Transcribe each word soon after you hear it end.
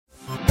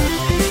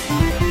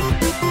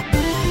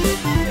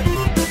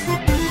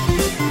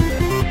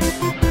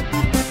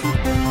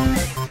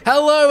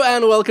Hello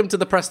and welcome to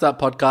the Press Start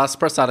Podcast,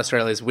 Press Start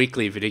Australia's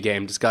weekly video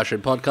game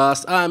discussion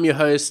podcast. I'm your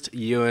host,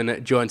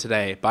 Ewan, joined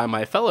today by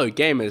my fellow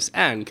gamers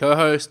and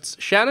co-hosts,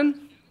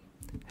 Shannon.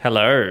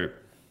 Hello.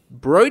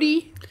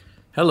 Brody.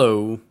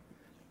 Hello.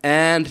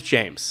 And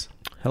James.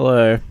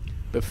 Hello.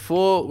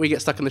 Before we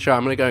get stuck in the show,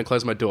 I'm going to go and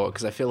close my door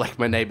because I feel like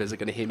my neighbours are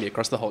going to hear me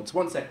across the hall. Just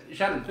 1 sec.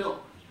 Shannon, Phil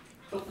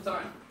for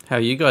time. How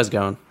are you guys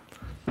going?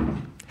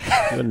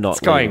 You're not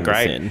It's going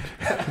great.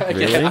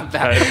 Really?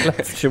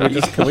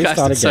 Can we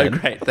start again? So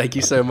great. Thank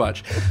you so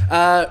much.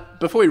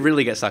 Before we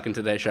really get stuck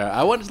into today's show,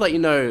 I wanted to let you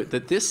know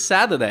that this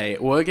Saturday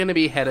we're going to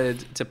be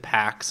headed to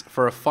PAX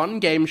for a fun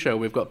game show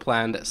we've got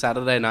planned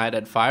Saturday night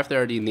at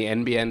 5:30 in the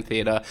NBN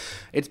Theatre.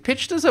 It's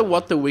pitched as a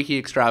What the Wiki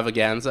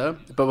extravaganza,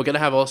 but we're going to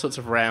have all sorts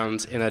of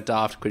rounds in a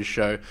daft quiz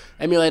show,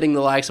 emulating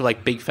the likes of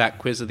like Big Fat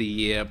Quiz of the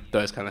Year,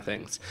 those kind of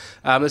things.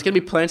 There's going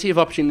to be plenty of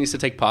opportunities to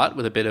take part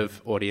with a bit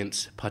of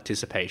audience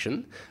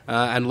participation.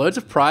 And loads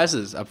of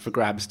prizes up for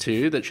grabs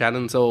too that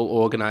Shannon's all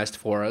organised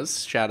for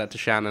us. Shout out to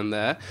Shannon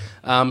there.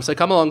 So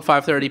come along,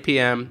 5:30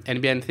 p.m,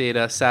 NBN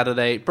Theatre,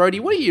 Saturday. Brody,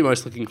 what are you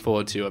most looking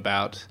forward to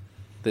about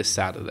this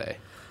Saturday?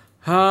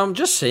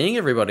 Just seeing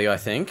everybody, I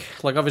think.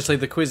 Like, obviously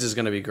the quiz is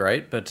going to be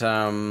great, but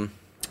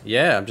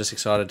yeah, I'm just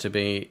excited to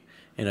be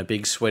in a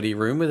big sweaty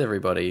room with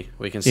everybody.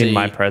 We can see in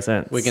my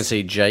presence. We can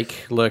see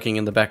Jake lurking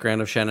in the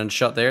background of Shannon's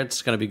shot there.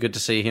 It's going to be good to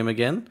see him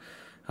again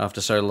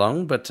after so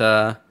long, but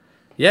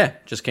yeah,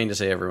 just keen to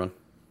see everyone.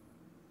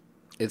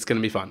 It's going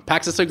to be fun.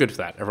 PAX is so good for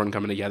that. Everyone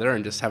coming together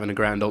and just having a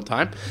grand old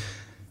time.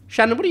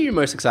 Shannon, what are you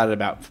most excited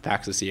about for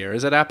PAX this year?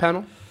 Is it our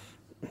panel?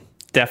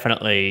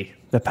 Definitely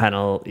the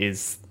panel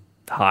is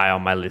high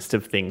on my list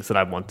of things that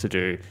I want to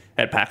do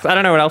at PAX. I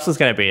don't know what else is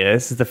going to be there.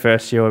 This is the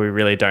first year where we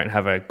really don't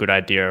have a good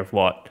idea of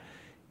what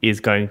is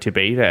going to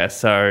be there.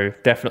 So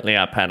definitely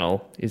our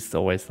panel is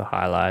always the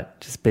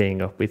highlight, just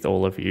being with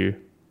all of you.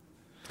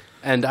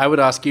 And I would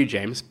ask you,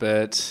 James,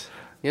 but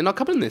you're not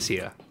coming this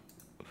year.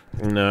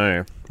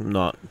 No, I'm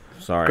not.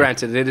 Sorry.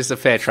 Granted, it is a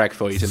fair track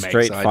for you to make,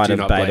 Street so I Fighter do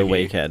not beta blame you.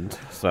 weekend,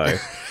 so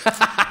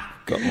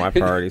got my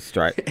priorities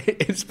straight.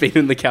 It's been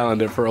in the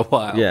calendar for a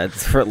while. Yeah,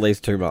 it's for at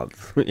least 2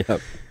 months.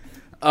 Yep.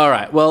 All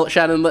right. Well,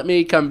 Shannon, let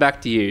me come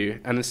back to you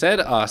and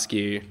instead ask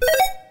you,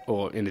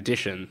 or in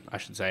addition, I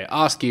should say,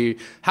 ask you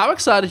how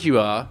excited you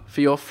are for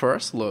your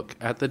first look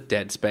at the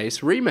Dead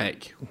Space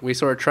remake. We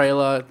saw a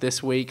trailer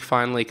this week,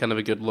 finally kind of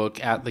a good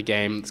look at the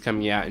game that's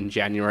coming out in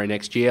January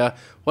next year.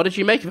 What did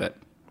you make of it?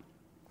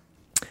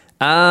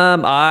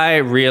 I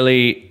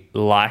really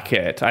like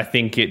it. I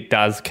think it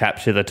does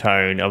capture the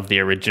tone of the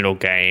original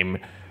game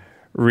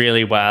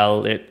really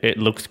well. It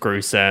looks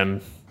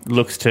gruesome,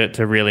 looks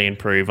to really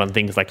improve on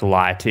things like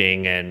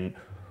lighting and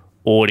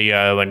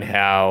audio and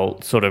how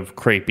sort of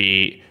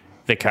creepy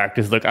the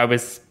characters look. I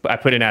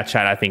put in our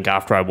chat, I think,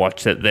 after I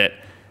watched it, that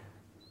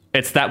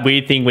it's that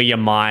weird thing where your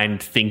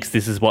mind thinks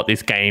this is what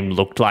this game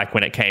looked like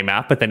when it came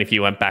out, but then if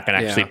you went back and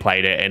actually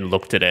played it and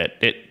looked at it,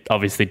 it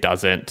obviously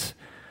doesn't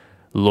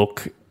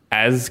look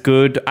as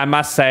good. I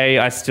must say,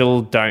 I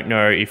still don't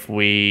know if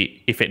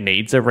it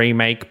needs a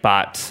remake,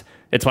 but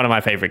it's one of my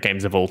favorite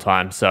games of all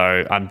time,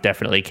 so I'm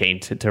definitely keen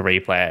to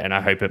replay it, and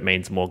I hope it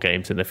means more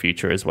games in the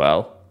future as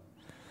well.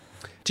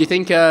 Do you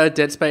think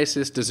Dead Space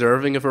is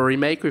deserving of a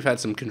remake? We've had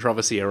some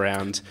controversy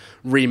around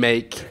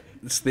remake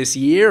this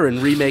year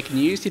and remake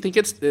news. Do you think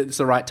it's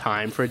the right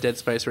time for a Dead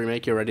Space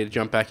remake? You're ready to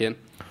jump back in?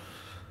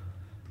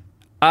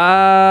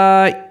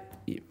 I've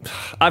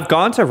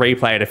gone to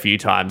replay it a few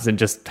times and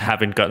just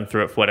haven't gotten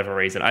through it for whatever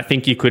reason. I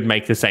think you could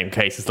make the same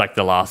case as like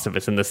The Last of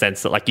Us in the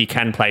sense that like you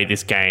can play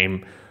this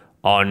game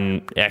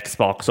on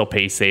Xbox or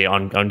PC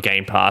on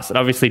Game Pass. It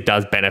obviously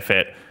does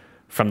benefit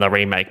from the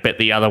remake, but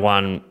the other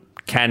one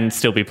can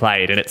still be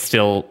played and it's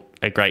still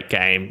a great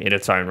game in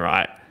its own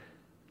right.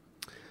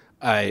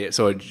 I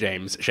saw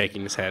James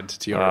shaking his head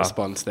to your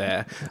response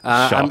there.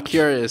 I'm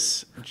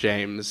curious,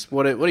 James,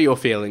 what are your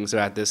feelings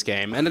about this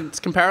game? And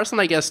its comparison,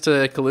 I guess,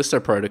 to Callisto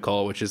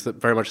Protocol, which is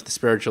very much the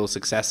spiritual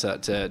successor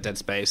to Dead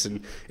Space, and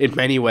in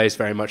many ways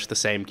very much the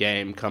same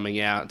game coming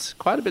out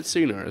quite a bit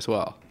sooner as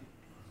well.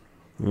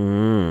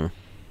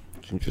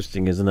 It's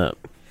interesting, isn't it?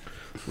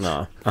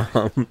 No.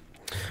 I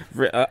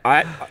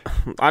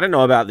don't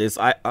know about this.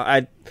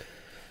 I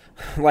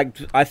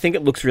think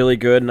it looks really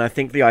good, and I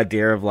think the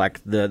idea of like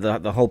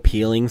the whole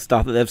peeling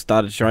stuff that they've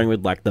started showing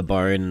with like the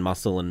bone and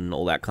muscle and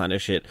all that kind of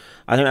shit,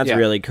 I think that's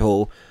really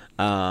cool.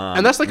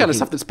 And that's the kind of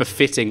stuff that's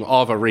befitting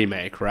of a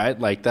remake, right?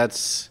 Like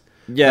that's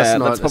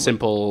not a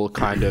simple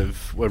kind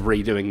of we're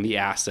redoing the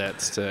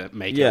assets to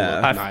make it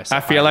look nice. I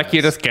feel like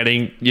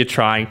you're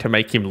trying to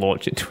make him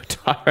launch into a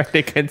tirade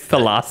against The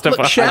Last of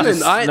Us. Shannon,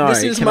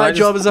 this is my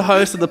job as a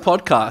host of the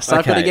podcast. Okay.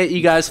 I've got to get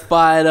you guys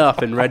fired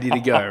up and ready to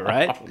go,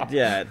 right?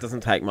 Yeah, it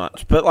doesn't take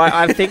much. But like,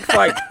 I think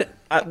like,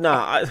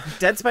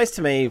 Dead Space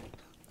to me,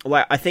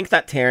 like I think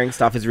that tearing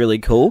stuff is really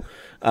cool.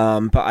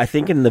 But I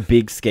think in the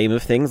big scheme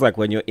of things, like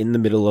when you're in the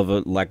middle of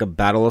a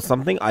battle or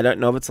something, I don't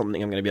know if it's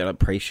something I'm going to be able to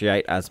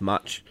appreciate as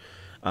much.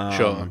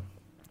 Sure.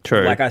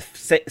 True. Like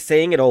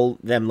seeing it all,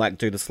 them like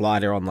do the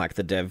slider on like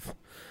the dev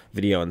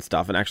video and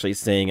stuff, and actually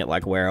seeing it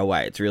like wear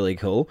away, it's really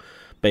cool.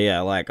 But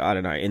yeah, like, I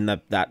don't know, in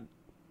that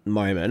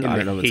moment, I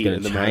don't know if it's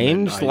going to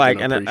change. Moment,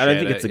 like, and I don't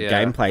think it's a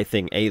gameplay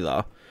thing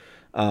either.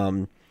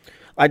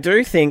 I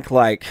do think,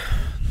 like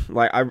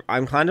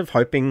I'm kind of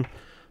hoping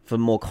for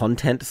more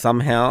content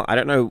somehow. I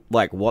don't know,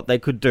 like, what they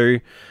could do.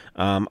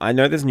 I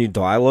know there's new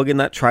dialogue in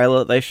that trailer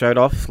that they showed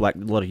off, like a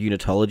lot of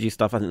unitology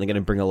stuff. I think they're going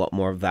to bring a lot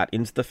more of that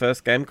into the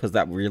first game, because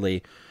that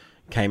really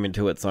came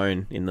into its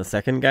own in the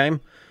second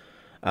game.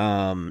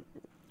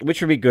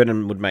 Which would be good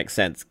and would make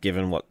sense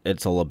given what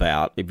it's all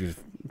about. If you've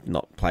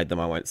not played them,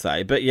 I won't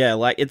say. But yeah,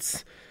 like,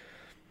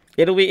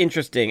 it'll be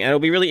interesting. And it'll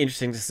be really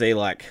interesting to see,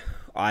 like,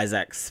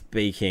 Isaac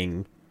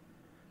speaking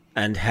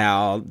and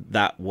how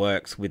that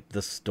works with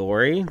the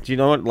story. Do you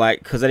know what, like,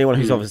 because anyone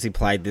who's obviously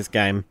played this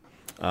game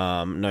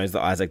knows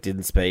that Isaac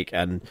didn't speak,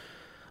 and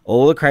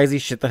all the crazy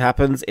shit that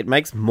happens, it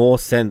makes more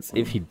sense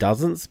if he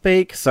doesn't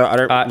speak. So I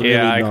don't really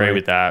know. I agree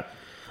with that.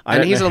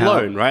 And he's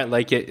alone, right?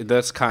 Like,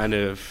 that's kind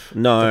of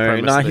no.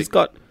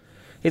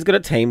 He's got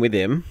a team with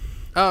him.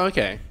 Oh,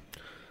 okay.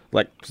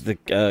 Like the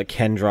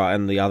Kendra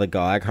and the other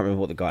guy. I can't remember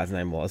what the guy's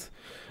name was.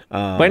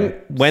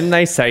 When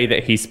they say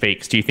that he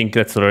speaks, do you think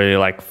that's literally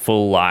like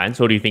full lines,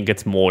 or do you think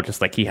it's more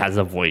just like he has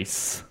a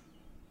voice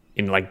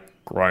in like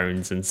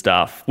groans and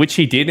stuff, which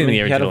he did in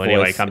the original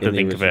anyway? Come to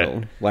think of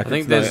it, like, I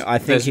think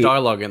there's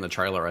dialogue in the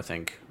trailer. I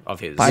think of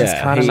his. I just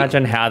can't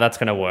imagine how that's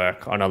going to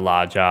work on a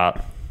larger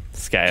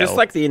scale. Just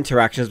like the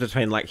interactions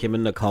between like him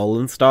and Nicole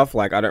and stuff.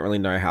 Like, I don't really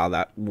know how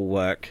that will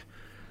work.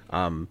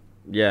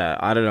 Yeah,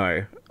 I don't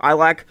know.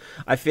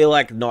 I feel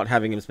like not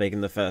having him speak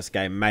in the first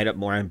game made it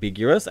more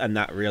ambiguous, and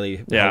that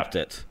really helped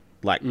it,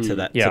 like,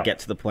 to get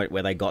to the point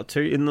where they got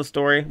to in the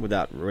story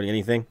without ruining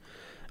anything.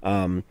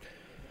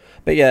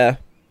 But yeah,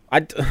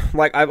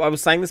 I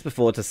was saying this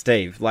before to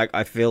Steve. Like,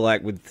 I feel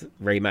like with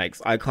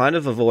remakes, I kind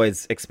of have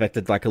always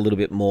expected like a little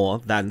bit more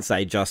than,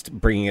 say, just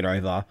bringing it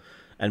over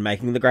and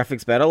making the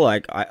graphics better.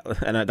 Like,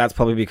 and that's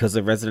probably because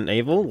of Resident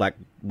Evil. Like,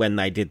 when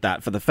they did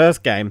that for the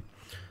first game,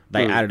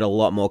 they added a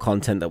lot more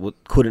content that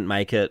couldn't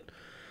make it,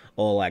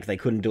 or like they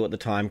couldn't do it at the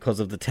time because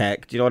of the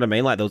tech. Do you know what I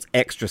mean? Like, there was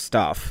extra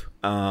stuff.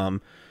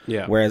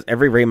 Whereas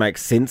every remake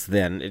since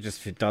then, it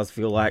does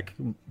feel like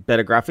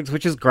better graphics,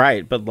 which is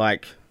great. But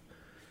like,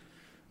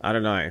 I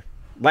don't know.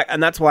 Like,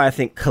 and that's why I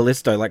think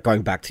Callisto, like,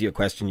 going back to your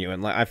question,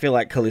 Ewan, like, I feel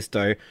like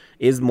Callisto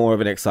is more of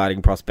an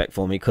exciting prospect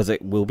for me because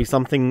it will be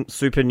something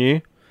super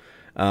new.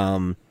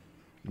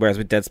 Whereas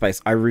with Dead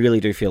Space, I really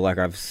do feel like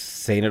I've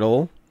seen it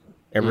all.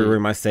 Every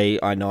room I see,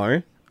 I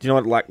know. Do you know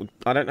what, like,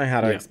 I don't know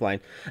how to explain.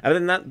 Other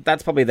than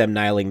that's probably them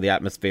nailing the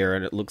atmosphere,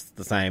 and it looks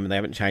the same, and they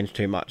haven't changed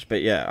too much.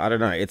 But yeah, I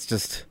don't know. It's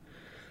just,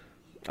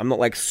 I'm not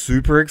like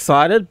super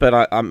excited,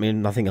 but I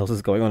mean, nothing else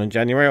is going on in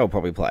January. I'll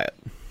probably play it.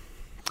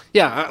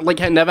 Yeah, like,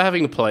 never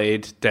having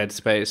played Dead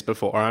Space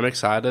before, I'm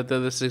excited that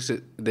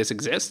this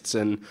exists,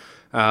 and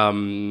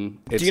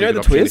it's do you know a good the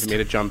opportunity twist? for me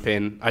to jump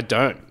in. I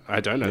don't know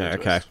the twist.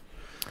 Okay.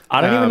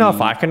 I don't even know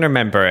if I can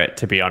remember it,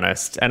 to be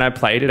honest. And I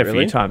played it a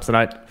few times,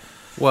 and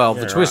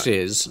the twist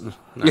is...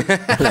 No.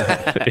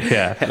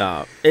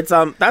 No, it's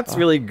that's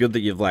really good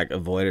that you've like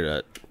avoided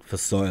it for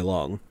so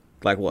long.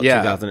 Like, what,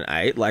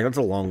 2008? Like, that's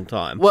a long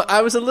time. Well,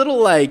 I was a little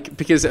like,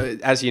 because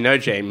as you know,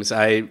 James,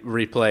 I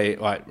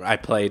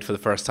played for the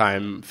first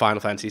time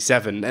Final Fantasy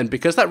VII, and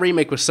because that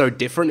remake was so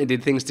different, it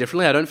did things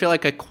differently, I don't feel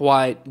like I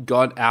quite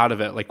got out of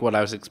it like what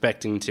I was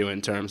expecting to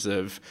in terms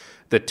of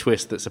the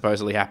twist that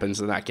supposedly happens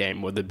in that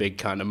game, or the big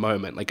kind of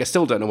moment. Like, I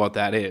still don't know what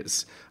that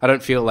is. I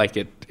don't feel like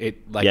it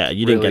like, yeah,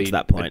 you didn't get to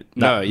that point.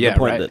 The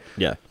point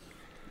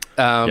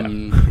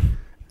that,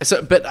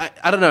 So, but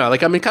I don't know.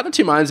 Like, I'm in kind of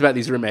two minds about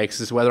these remakes,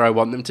 as whether I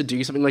want them to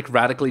do something like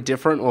radically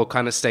different or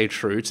kind of stay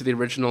true to the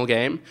original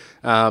game.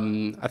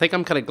 I think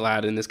I'm kind of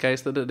glad in this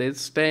case that it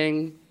is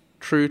staying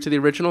true to the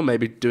original,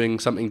 maybe doing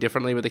something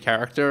differently with the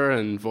character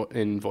and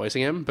in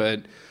voicing him.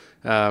 But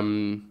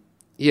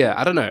yeah,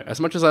 I don't know. As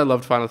much as I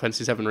loved Final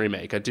Fantasy VII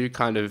Remake, I do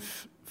kind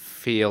of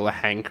feel a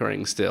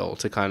hankering still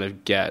to kind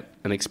of get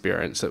an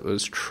experience that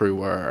was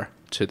truer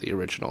to the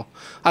original.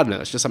 I don't know.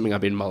 It's just something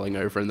I've been mulling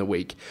over in the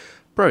week.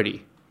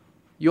 Brody,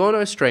 you're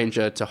no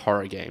stranger to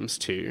horror games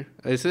too.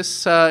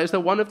 Is there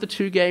one of the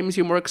two games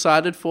you're more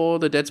excited for,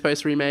 the Dead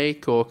Space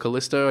remake or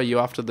Callisto? Are you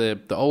after the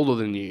old or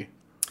the new?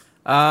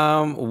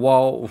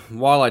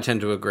 While I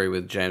tend to agree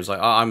with James, like,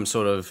 I'm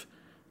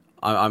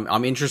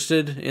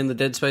interested in the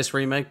Dead Space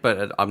remake,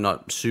 but I'm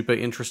not super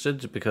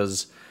interested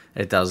because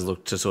it does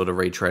look to sort of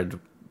retread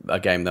a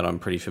game that I'm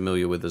pretty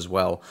familiar with as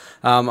well.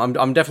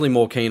 I'm definitely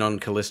more keen on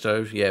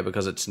Callisto,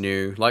 because it's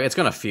new. Like, it's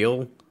going to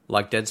feel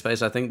like Dead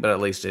Space, I think, but at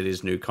least it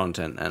is new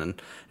content and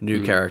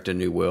new character,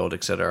 new world,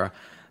 etc.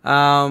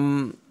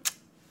 So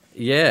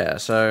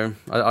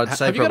I'd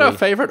say. Have you got a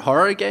favorite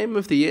horror game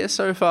of the year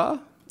so far?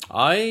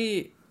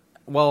 I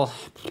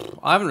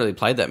haven't really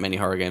played that many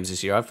horror games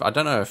this year. I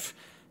don't know if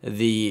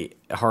the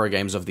horror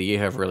games of the year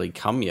have really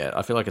come yet.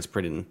 I feel like it's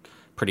pretty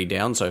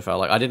down so far.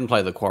 Like, I didn't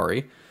play The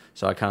Quarry,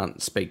 so I can't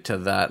speak to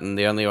that. And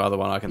the only other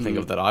one I can think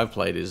of that I've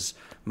played is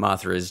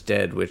Martha is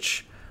Dead,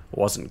 which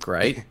wasn't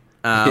great.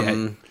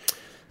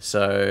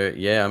 So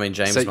yeah, I mean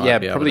James. So might yeah,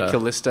 be able probably to...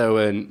 Callisto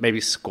and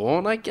maybe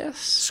Scorn, I guess.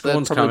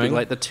 Scorn's That'd probably coming. be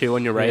like the two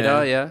on your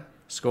radar. Yeah.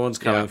 Scorn's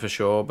coming for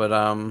sure, but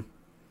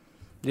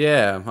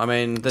yeah, I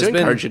mean, I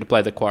encourage you to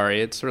play The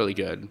Quarry. It's really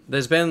good.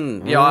 there's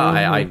been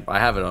I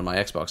have it on my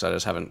Xbox. I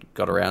just haven't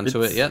got around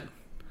to it yet.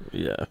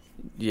 Yeah.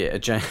 Yeah,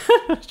 James.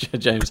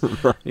 James.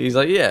 He's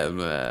like,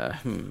 yeah.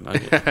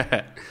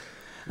 Okay.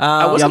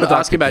 I was going to Dark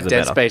ask you about Pictures are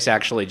Dead better. Space.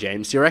 Actually,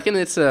 James, do you reckon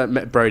it's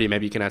Brody?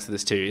 Maybe you can answer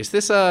this too. Is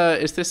this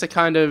a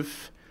kind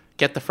of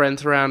get the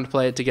friends around,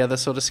 play it together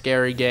sort of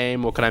scary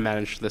game, or can I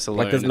manage this alone?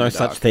 Like, there's in no the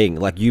such dark? thing.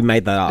 Like, you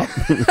made that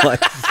up.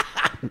 Like,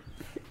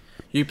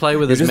 You play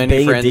with You're as just many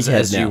being a friends dickhead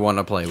as you now. want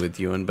to play with,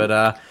 Ewan,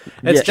 but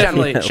it's Yeah.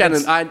 generally...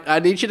 Shannon, I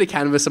need you to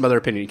canvass some other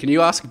opinion. Can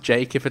you ask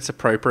Jake if it's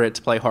appropriate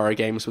to play horror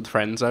games with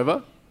friends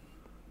over?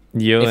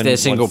 Ewan they're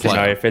single wants to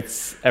player. know if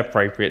it's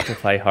appropriate to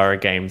play horror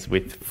games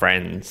with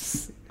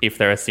friends if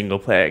they're a single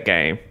player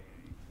game,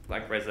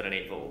 like Resident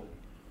Evil.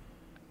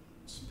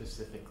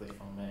 Specifically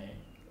for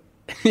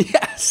me.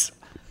 Yes.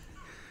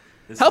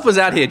 Help us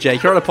out here,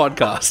 Jake. You're on a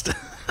podcast.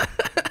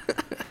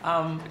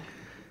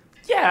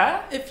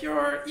 Yeah, if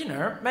you're,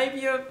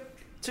 maybe you're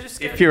too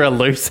scared. If you're a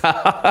loser,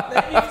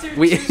 maybe you're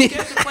too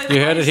scared to play the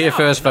You heard it game here yourself,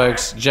 first,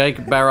 folks.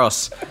 Jake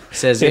Barros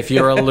says if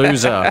you're a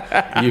loser,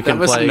 you That can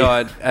was play...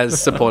 not as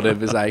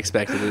supportive as I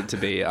expected it to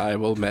be. I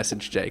will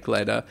message Jake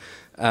later.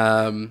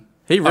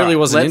 He really Alright,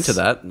 wasn't let's-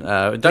 into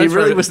that. Don't He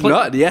throw really it- was pl-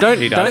 not, yeah. Don't,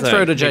 he don't doesn't.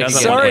 throw to He Jake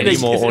doesn't again. want any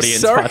please. more audience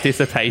Sorry.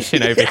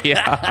 participation over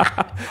here.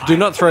 Do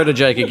not throw to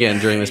Jake again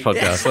during this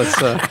podcast. Let's...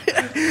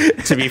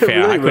 To be fair,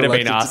 Really I could have reluctant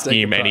been to asking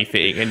take him a bite.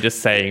 anything and just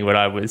saying what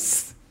I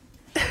was.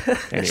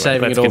 Anyway,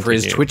 Saving let's it all for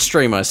his continue. Twitch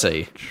stream, I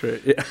see. True.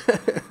 Yeah.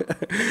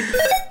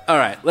 All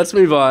right, let's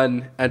move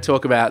on and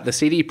talk about the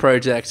CD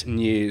Projekt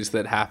news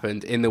that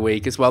happened in the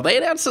week as well. They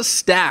announced a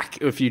stack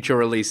of future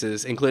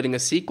releases, including a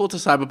sequel to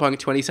Cyberpunk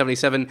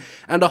 2077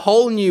 and a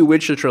whole new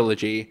Witcher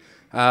trilogy,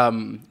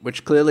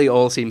 which clearly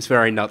all seems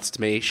very nuts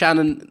to me.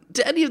 Shannon,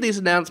 do any of these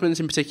announcements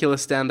in particular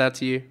stand out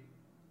to you?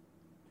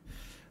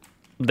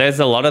 There's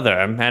a lot of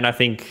them, and I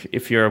think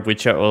if you're a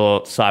Witcher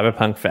or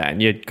Cyberpunk fan,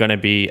 you're going to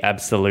be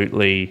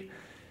absolutely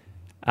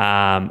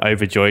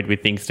overjoyed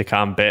with things to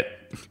come. But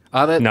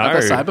Are there No.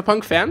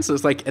 Cyberpunk fans?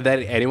 Is are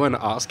there anyone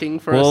asking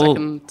for a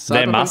second Cyberpunk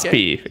there must game?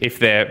 be if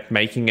they're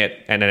making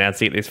it and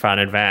announcing it this far in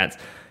advance.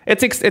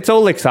 It's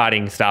all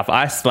exciting stuff.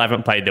 I still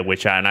haven't played The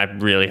Witcher, and I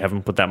really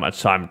haven't put that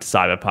much time into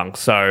Cyberpunk.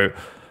 So,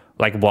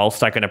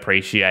 whilst I can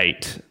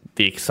appreciate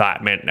the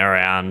excitement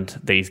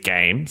around these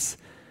games,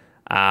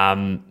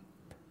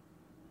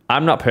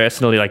 I'm not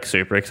personally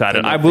super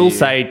excited. They're I not will for you.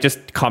 say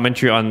just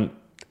commentary on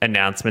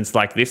announcements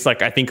like this.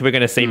 I think we're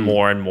going to see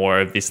more and more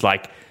of this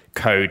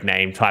code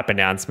name type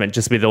announcement,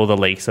 just with all the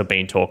leaks I've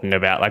been talking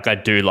about. I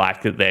do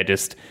like that they're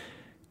just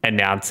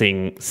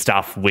announcing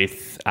stuff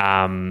with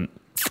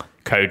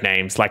code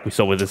names, like we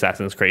saw with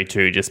Assassin's Creed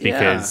 2, just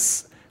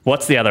because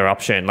what's the other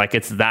option?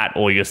 It's that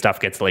or your stuff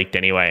gets leaked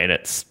anyway and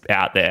it's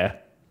out there.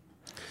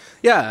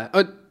 Yeah.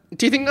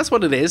 Do you think that's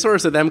what it is, or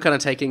is it them kind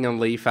of taking a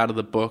leaf out of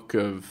the book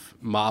of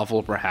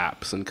Marvel,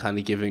 perhaps, and kind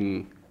of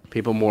giving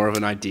people more of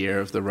an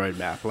idea of the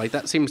roadmap?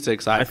 That seems to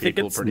excite I think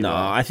people it's pretty well.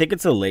 I think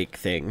it's a leak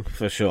thing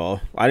for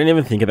sure. I didn't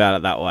even think about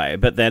it that way,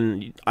 but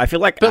then I feel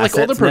like But all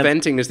assets the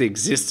preventing is the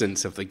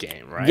existence of the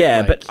game, right?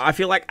 Yeah, but I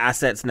feel like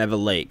assets never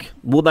leak.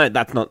 Well, no,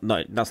 that's not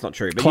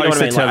true. But Closer you know what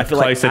I mean? I feel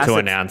closer like to assets,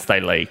 announce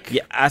they leak.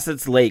 Yeah,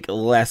 assets leak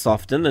less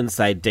often than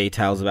say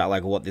details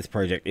about what this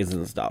project is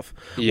and stuff.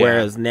 Yeah.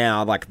 Whereas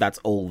now, that's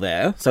all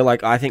there. So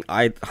I think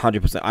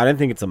 100%. I don't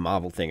think it's a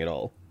Marvel thing at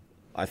all.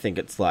 I think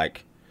it's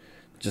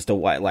just a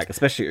way,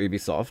 especially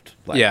Ubisoft.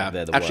 yeah,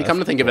 they're the actually, worst come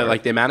to think of for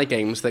it, the amount of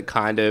games that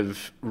kind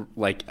of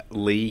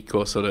leak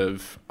or sort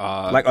of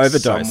are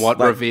Overdose. somewhat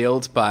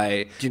revealed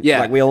by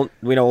we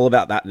know all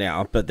about that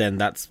now, but then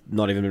that's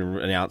not even been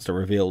announced or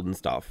revealed and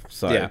stuff.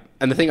 So yeah.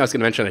 And the thing I was going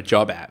to mention are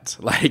job ads.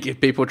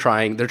 If people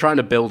they're trying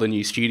to build a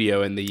new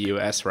studio in the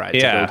US, right?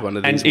 Yeah, To build one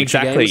of these and Witcher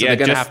exactly, games, and yeah, they're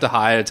going to just- have to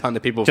hire a ton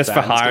of people Just for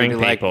it's gonna hiring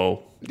be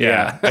people.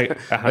 Yeah. Yeah.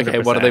 Okay,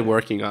 what are they 100%.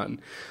 working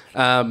on?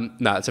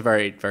 No, it's a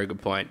very, very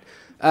good point.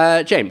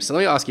 James, so let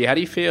me ask you, how do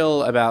you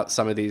feel about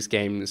some of these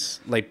games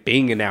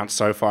being announced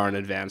so far in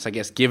advance? I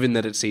guess given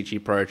that it's CG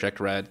Projekt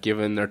Red,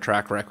 given their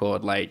track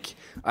record,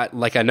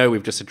 I know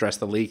we've just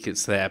addressed the leak,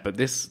 it's there, but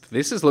this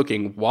is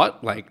looking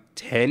what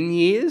 10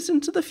 years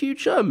into the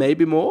future,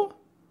 maybe more.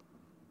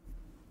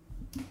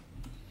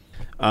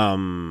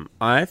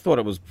 I thought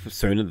it was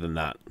sooner than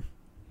that.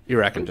 You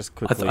reckon? Just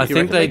quickly. I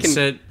think they reckon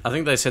said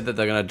that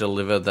they're going to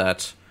deliver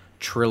that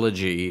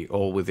trilogy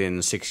all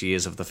within 6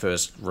 years of the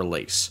first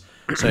release.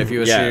 So if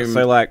you Yeah, assume,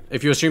 so,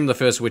 if you assume the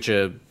first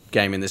Witcher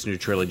game in this new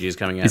trilogy is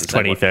coming out It's in, say,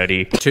 what,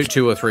 2030.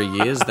 two or 3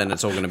 years, then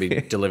it's all going to be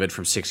delivered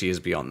from 6 years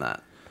beyond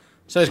that.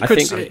 So it I could,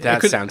 think it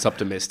that could, sounds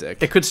optimistic.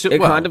 it could still It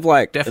well, kind of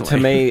definitely. to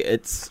me,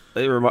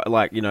 they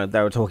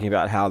were talking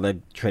about how they're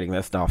treating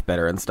their staff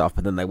better and stuff,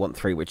 but then they want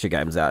 3 Witcher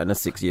games out in a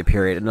 6-year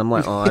period, and I'm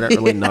like, I don't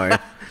really know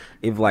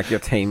if your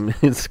team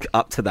is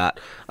up to that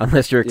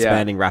unless you're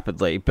expanding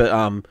rapidly. But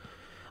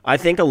I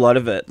think a lot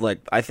of it,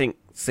 I think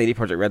CD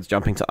Projekt Red's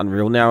jumping to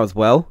Unreal now as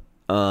well.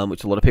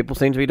 which a lot of people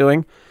seem to be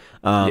doing.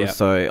 Yeah.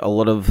 So a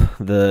lot of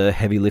the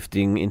heavy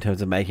lifting in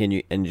terms of making a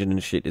new engine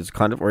and shit is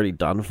kind of already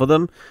done for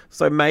them.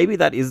 So maybe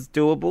that is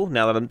doable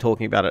now that I'm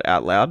talking about it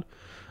out loud.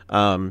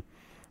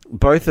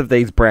 Both of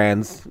these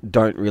brands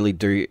don't really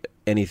do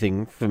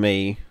anything for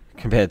me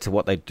compared to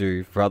what they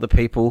do for other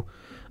people.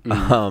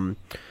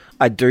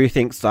 I do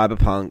think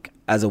Cyberpunk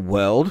as a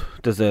world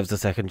deserves a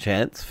second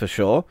chance for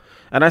sure.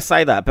 And I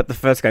say that, but the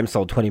first game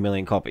sold 20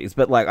 million copies.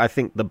 But like, I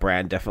think the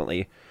brand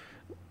definitely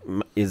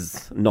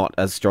is not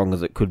as strong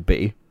as it could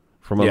be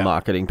from a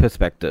marketing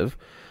perspective.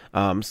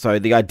 So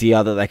the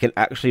idea that they can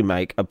actually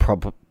make a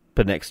proper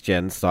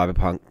next-gen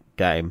Cyberpunk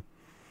game,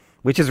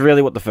 which is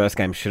really what the first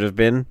game should have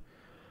been.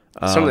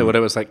 Certainly what it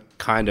was like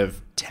kind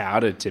of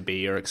touted to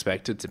be or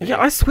expected to be. Yeah,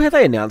 I swear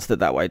they announced it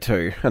that way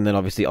too. And then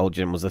obviously Old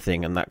Gen was a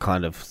thing, and that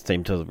kind of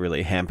seemed to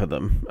really hamper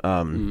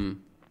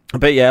them.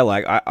 But yeah,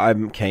 like,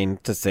 I'm keen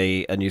to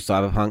see a new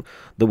Cyberpunk.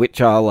 The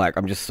Witcher, like,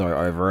 I'm just so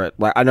over it.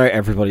 Like, I know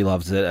everybody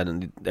loves it,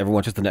 and everyone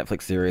watches the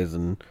Netflix series,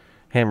 and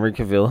Henry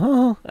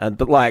Cavill,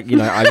 but like, you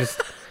know, I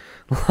just,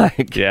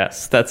 like...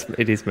 Yes,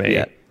 it is me.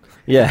 Yeah.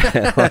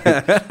 Yeah,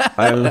 like,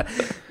 I'm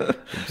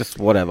just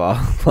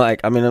whatever. Like,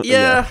 I mean...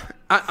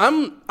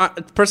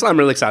 Personally, I'm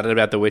really excited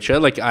about The Witcher.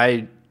 Like,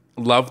 I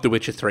love The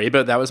Witcher 3,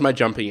 but that was my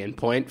jumping in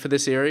point for the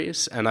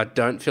series, and I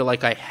don't feel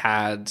like I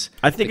had...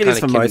 I think it is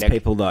for most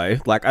people, though.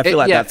 Like, I feel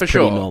like that's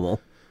pretty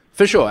normal.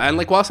 For sure. And,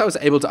 like, whilst I was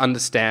able to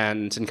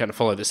understand and kind of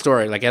follow the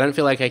story, like, I don't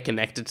feel like I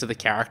connected to the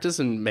characters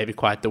in maybe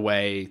quite the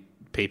way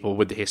people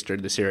with the history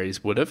of the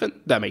series would have, and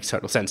that makes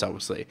total sense,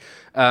 obviously.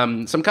 So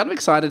I'm kind of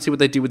excited to see what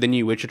they do with the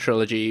new Witcher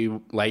trilogy,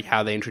 like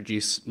how they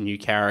introduce new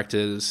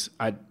characters.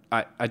 I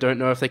don't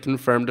know if they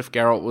confirmed if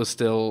Geralt was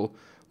still,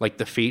 like,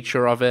 the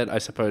feature of it. I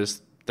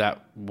suppose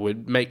that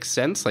would make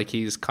sense. Like,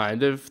 he's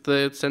kind of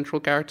the central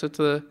character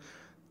to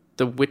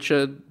the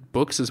Witcher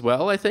books as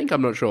well, I think.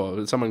 I'm not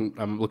sure.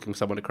 I'm looking for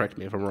someone to correct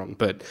me if I'm wrong.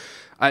 But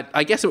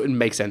I guess it would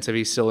make sense if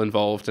he's still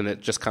involved and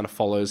it just kind of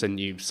follows a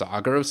new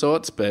saga of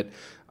sorts. But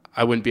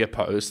I wouldn't be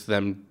opposed to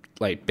them,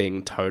 like,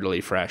 being totally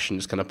fresh and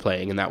just kind of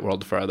playing in that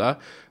world further.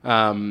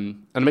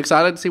 And I'm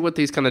excited to see what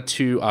these kind of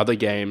two other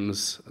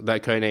games,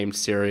 that codenamed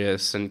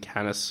Sirius and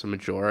Canis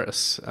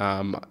Majoris,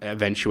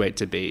 eventuate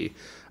to be.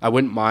 I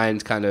wouldn't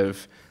mind kind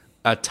of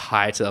a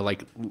tighter,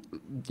 like,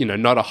 you know,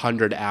 not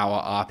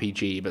 100-hour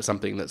RPG, but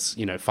something that's,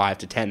 you know, 5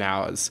 to 10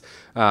 hours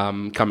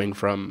coming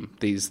from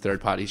these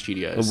third-party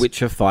studios. A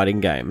Witcher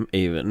fighting game,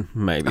 even,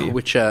 maybe.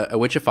 A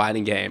Witcher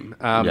fighting game.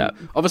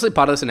 Obviously,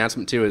 part of this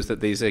announcement, too, is that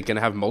these are going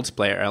to have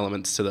multiplayer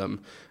elements to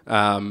them.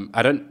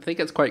 I don't think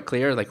it's quite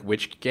clear, like,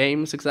 which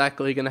games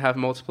exactly are going to have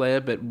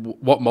multiplayer, but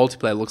what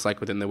multiplayer looks like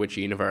within the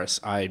Witcher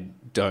universe, I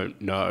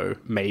don't know.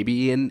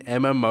 Maybe an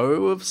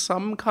MMO of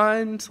some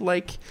kind,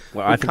 like...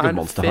 Well, I think of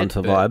Monster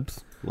Hunter vibes.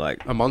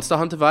 Like a Monster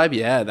Hunter vibe,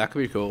 yeah, that could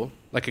be cool.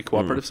 Like a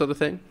cooperative sort of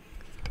thing.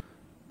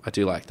 I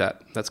do like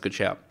that. That's a good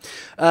shout.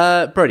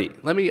 Brody,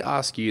 let me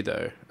ask you,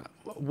 though.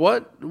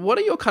 What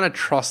are your kind of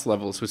trust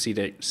levels with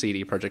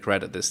CD Projekt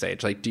Red at this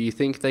stage? Like, do you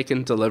think they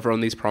can deliver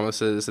on these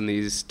promises and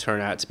these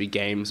turn out to be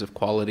games of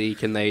quality?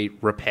 Can they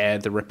repair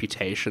the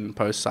reputation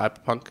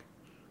post-Cyberpunk?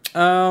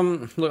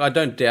 Look, I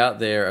don't doubt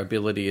their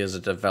ability as a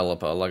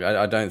developer. Like,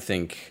 I don't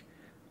think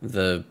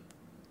the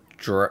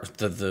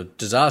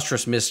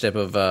disastrous misstep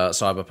of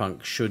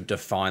Cyberpunk should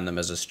define them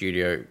as a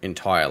studio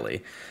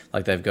entirely.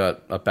 Like, they've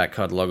got a back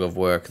catalogue of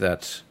work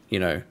that, you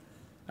know,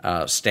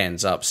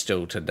 stands up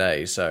still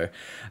today. So,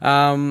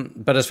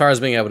 but as far as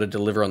being able to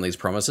deliver on these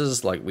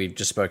promises, like we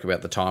just spoke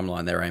about the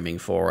timeline they're aiming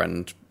for,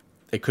 and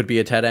it could be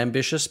a tad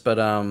ambitious, but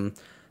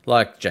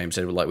like James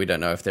said, like we don't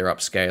know if they're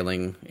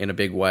upscaling in a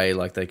big way.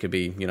 Like they could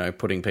be, you know,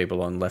 putting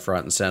people on left,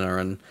 right, and center,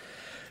 and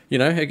you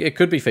know, it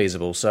could be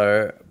feasible.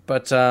 So,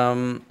 but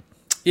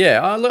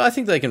yeah, look, I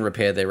think they can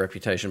repair their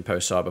reputation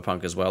post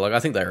Cyberpunk as well. Like I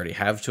think they already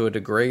have to a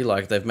degree.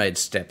 Like they've made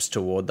steps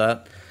toward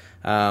that.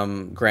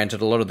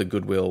 Granted, a lot of the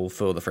goodwill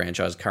for the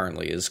franchise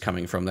currently is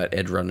coming from that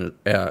Edge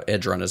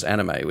Runners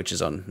anime, which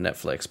is on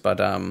Netflix. But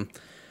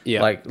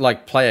yeah,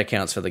 like player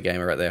counts for the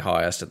game are at their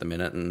highest at the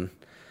minute, and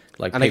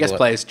like I guess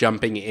players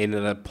jumping in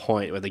at a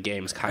point where the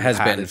game's kind has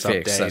of been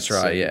fixed. That's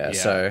right. Yeah.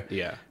 So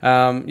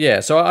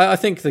yeah. So I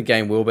think the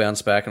game will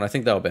bounce back, and I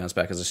think they'll bounce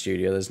back as a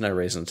studio. There's no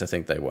reason to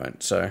think they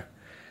won't. So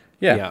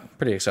yeah,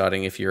 pretty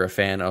exciting if you're a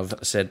fan of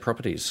said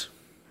properties.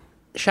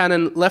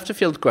 Shannon, left of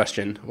field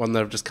question, one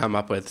that I've just come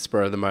up with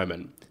spur of the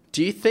moment.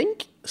 Do you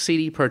think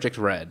CD Projekt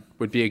Red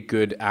would be a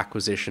good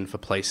acquisition for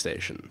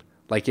PlayStation?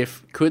 Like,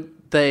 could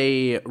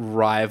they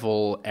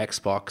rival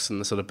Xbox in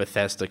the sort of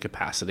Bethesda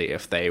capacity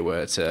if they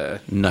were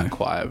to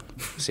acquire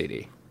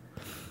CD?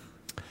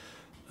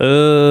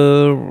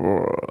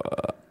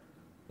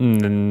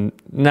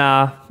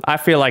 Nah. I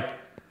feel like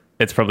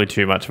it's probably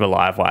too much of a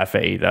live wire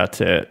for either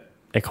to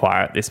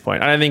acquire at this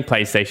point. I don't think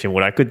PlayStation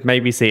would. I could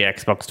maybe see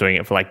Xbox doing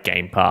it for like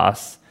Game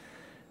Pass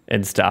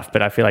and stuff,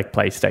 but I feel like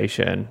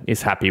PlayStation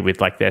is happy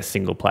with like their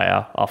single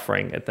player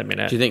offering at the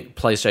minute. Do you think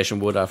PlayStation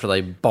would after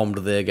they bombed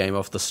their game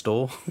off the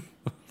store?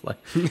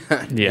 Like,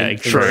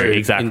 true,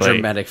 exactly. In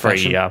dramatic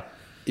fashion.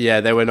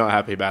 Yeah, they were not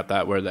happy about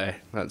that, were they?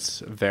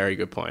 That's a very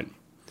good point.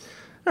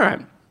 All right.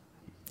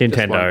 Just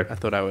one. Nintendo. I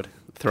thought I would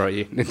throw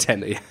you.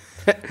 Nintendo.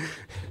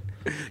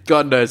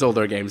 God knows all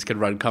their games can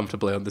run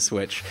comfortably on the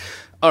Switch.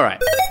 All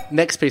right,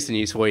 next piece of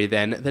news for you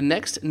then. The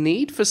next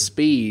Need for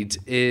Speed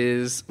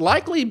is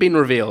likely been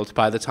revealed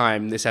by the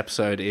time this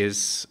episode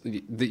is,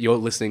 that you're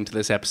listening to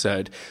this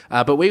episode.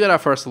 But we got our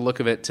first look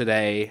of it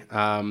today,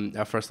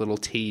 our first little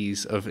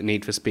tease of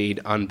Need for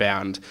Speed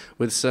Unbound,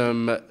 with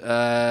some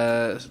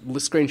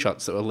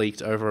screenshots that were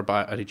leaked over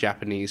by a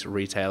Japanese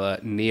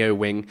retailer,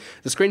 NeoWing.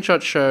 The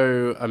screenshots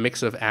show a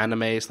mix of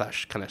anime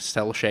 / kind of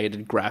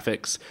cel-shaded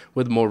graphics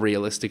with more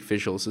realistic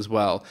visuals as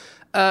well.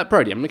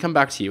 Brody, I'm going to come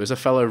back to you as a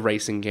fellow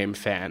racing game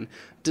fan.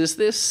 Does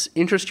this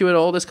interest you at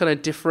all, this kind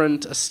of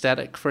different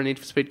aesthetic for a Need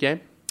for Speed game?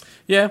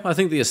 Yeah, I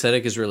think the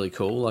aesthetic is really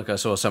cool. Like, I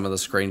saw some of the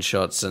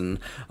screenshots, and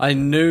I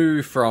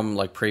knew from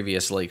like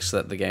previous leaks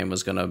that the game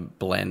was going to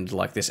blend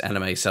like this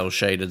anime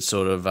cel-shaded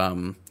sort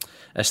of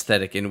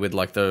aesthetic in with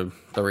like the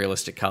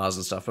realistic cars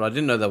and stuff. But I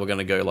didn't know they were going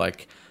to go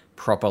like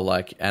proper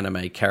like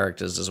anime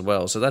characters as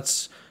well. So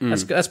that's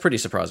pretty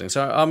surprising.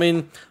 So I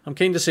mean, I'm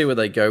keen to see where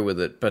they go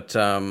with it, but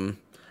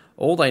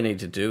all they need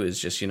to do is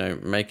just,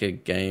 make a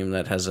game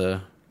that has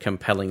a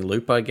compelling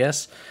loop, I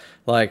guess.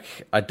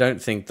 Like, I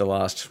don't think the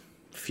last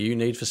few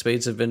Need for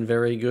Speeds have been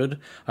very good.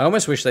 I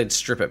almost wish they'd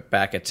strip it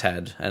back a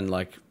tad and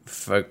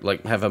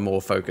have a more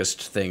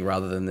focused thing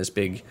rather than this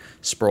big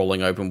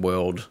sprawling open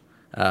world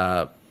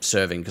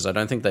serving, because I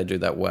don't think they do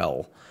that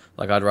well.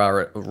 Like, I'd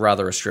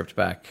rather a stripped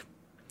back,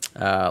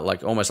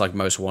 almost like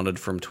Most Wanted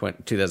from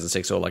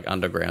 2006, or like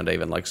Underground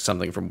even, like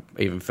something from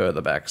even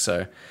further back.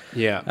 So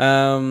yeah.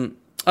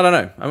 I don't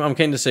know. I'm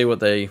keen to see what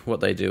they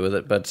do with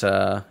it, but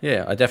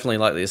yeah, I definitely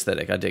like the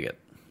aesthetic. I dig it.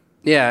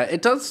 Yeah,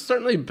 it does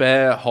certainly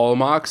bear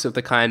hallmarks of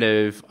the kind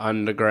of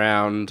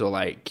Underground or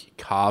like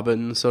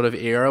Carbon sort of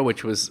era,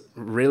 which was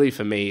really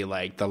for me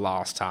like the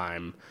last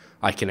time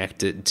I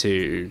connected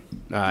to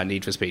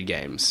Need for Speed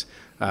games.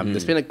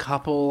 There's been a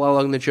couple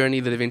along the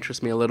journey that have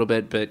interested me a little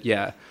bit, but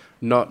yeah,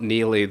 not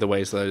nearly the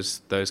ways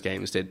those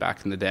games did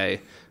back in the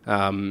day.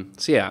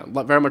 So yeah,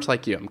 very much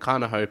like you, I'm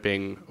kind of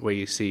hoping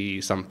we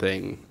see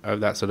something of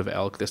that sort of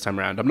ilk this time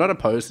around. I'm not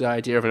opposed to the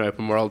idea of an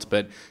open world,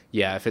 but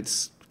yeah, if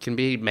it's can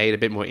be made a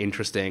bit more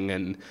interesting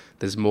and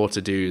there's more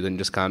to do than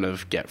just kind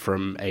of get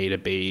from A to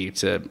B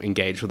to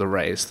engage with a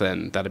race,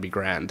 then that'd be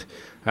grand.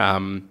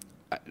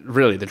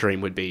 Really, the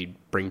dream would be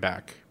bring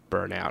back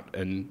Burnout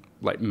and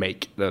like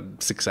make the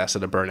success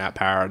of the Burnout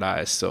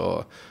Paradise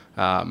or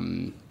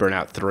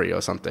Burnout 3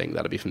 or something.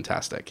 That'd be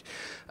fantastic.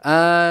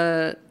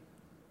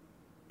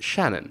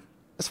 Shannon,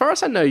 as far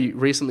as I know,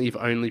 you've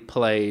only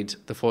played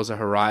the Forza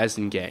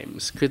Horizon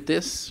games. Could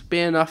this be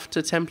enough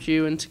to tempt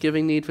you into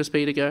giving Need for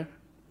Speed a go?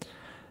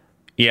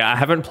 Yeah, I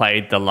haven't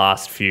played the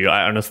last few.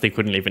 I honestly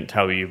couldn't even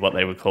tell you what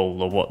they were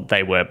called or what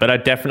they were, but I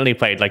definitely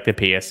played like the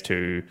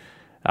PS2,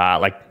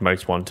 like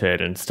Most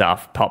Wanted and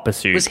stuff, Top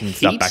Pursuit and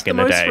stuff back in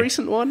the day. Was Heat the most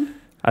recent one?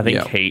 I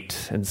think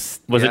Heat. And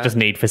was it just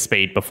Need for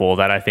Speed before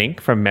that, I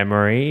think, from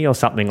memory or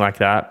something like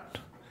that?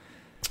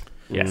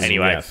 Yeah,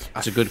 anyway. Yes.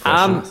 That's a good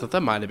question. I thought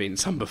there might have been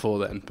some before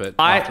then, but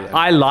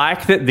I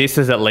like that this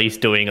is at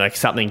least doing like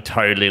something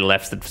totally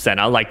left of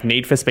center. Like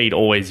Need for Speed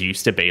always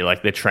used to be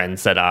like the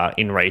trendsetter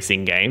in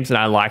racing games, and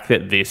I like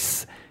that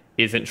this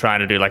isn't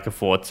trying to do like a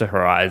Forza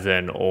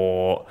Horizon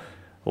or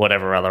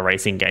whatever other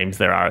racing games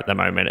there are at the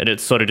moment, and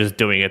it's sort of just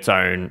doing its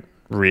own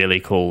really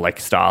cool like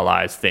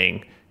stylized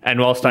thing. And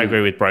whilst I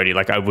agree with Brody,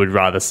 like I would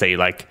rather see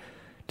like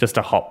just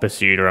a Hot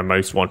Pursuit or a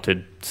Most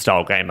Wanted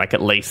style game. Like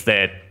at least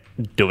they're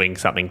doing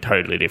something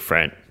totally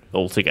different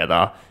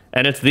altogether.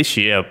 And it's this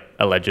year,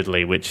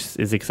 allegedly, which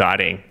is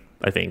exciting,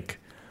 I think.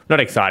 Not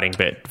exciting,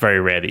 but very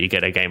rare that you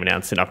get a game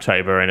announced in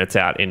October and it's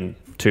out in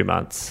 2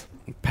 months.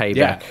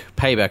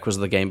 Payback was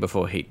the game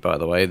before Heat, by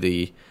the way.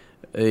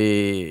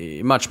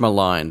 The much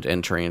maligned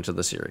entry into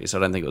the series. I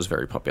don't think it was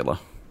very popular.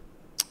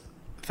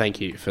 Thank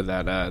you for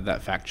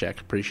that fact check.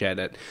 Appreciate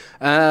it.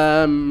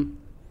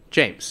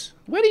 James,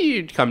 where do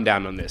you come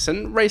down on this?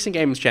 And racing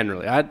games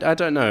generally. I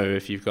don't know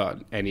if you've got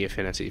any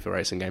affinity for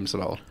racing games at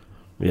all.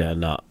 Yeah,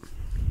 not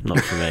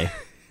for me.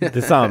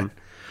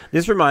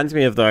 This reminds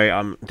me of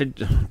though.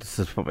 This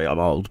is probably I'm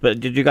old, but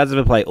did you guys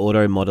ever play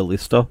Auto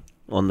Modelista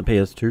on the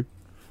PS2?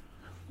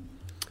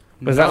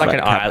 Was that like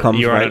an island?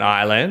 You're on an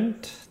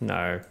island?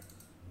 No.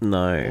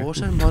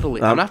 Auto Modelista. I'm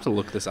gonna have to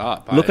look this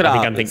up. Look it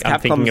up. I'm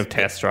thinking of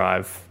Test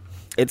Drive.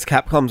 It's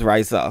Capcom's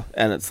Racer,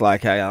 and it's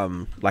like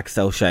a like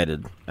cel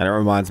shaded, and it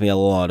reminds me a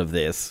lot of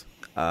this.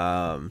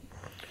 But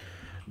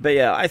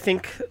yeah, I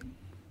think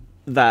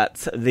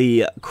that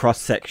the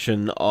cross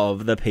section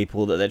of the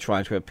people that they're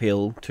trying to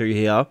appeal to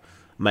here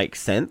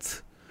makes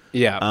sense.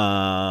 Yeah.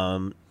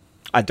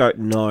 I don't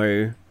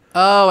know.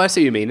 Oh, I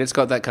see what you mean. It's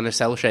got that kind of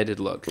cel-shaded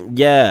look.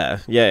 Yeah.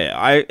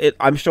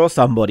 I'm sure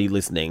somebody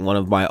listening, one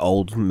of my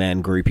old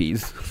man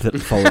groupies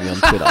that follow me on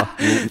Twitter,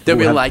 they'll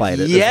be like,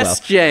 "Yes,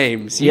 well.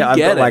 James, you I've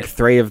get got it." like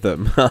 3 of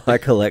them. I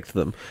collect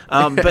them.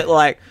 But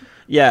like,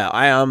 yeah,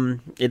 I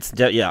don't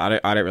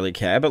really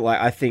care. But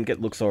like, I think it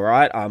looks all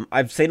right.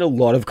 I've seen a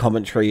lot of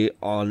commentary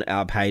on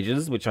our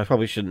pages, which I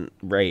probably shouldn't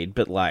read,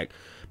 but like,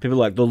 people are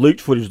like, the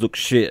leaked footage looks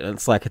shit, and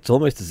it's like, it's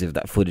almost as if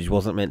that footage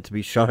wasn't meant to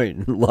be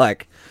shown.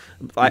 Like,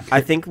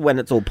 I think when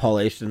it's all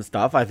polished and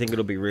stuff, I think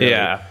it'll be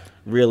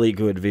really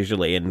good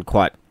visually and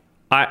quite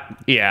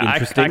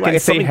interesting. I can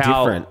it's see something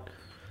how different.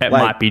 it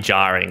might be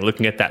jarring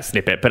looking at that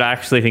snippet, but I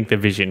actually think the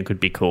vision could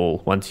be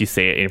cool once you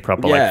see it in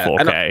proper like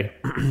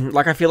 4K.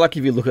 Like, I feel like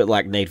if you look at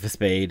like Need for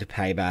Speed,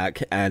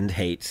 Payback, and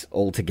Heat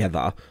all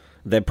together,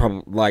 they're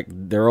probably like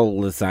they're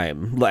all the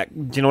same. Like,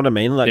 do you know what I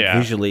mean? Like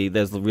visually,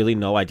 there's really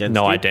no identity.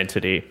 No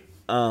identity.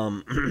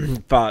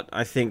 But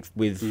I think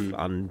with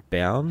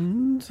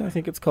Unbound, I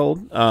think it's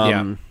called.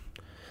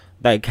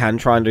 They can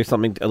try and do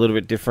something a little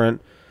bit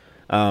different.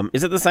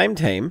 Is it the same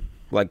team?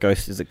 Like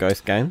Ghost? Is it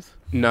Ghost Games?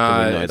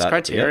 No, it's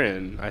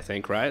Criterion. I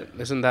think, right?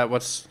 Isn't that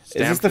what's?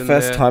 Is this the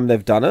first time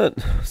they've done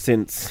it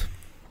since?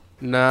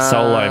 No,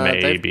 Solo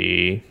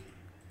maybe.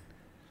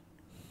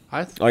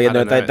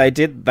 They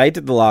did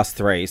the last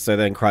 3, so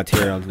then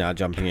Criterion's now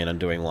jumping in and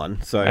doing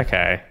one. So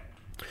okay,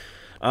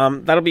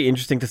 that'll be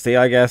interesting to see.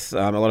 I guess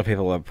a lot of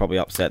people are probably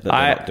upset that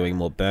they're not doing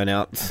more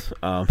burnouts.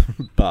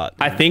 But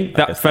I think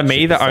that for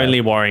me, the only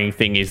worrying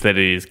thing is that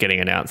it is getting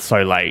announced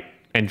so late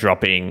and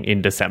dropping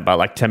in December.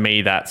 Like, to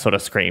me, that sort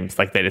of screams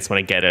like they just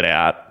want to get it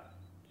out.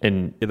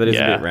 And that is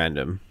a bit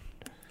random.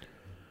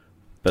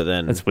 But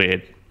then it's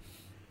weird.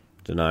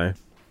 Don't know.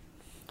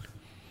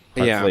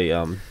 Hopefully,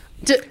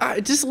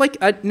 just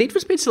like Need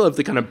for Speed still have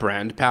the kind of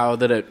brand power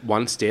that it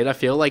once did. I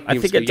feel like Need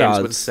for Speed games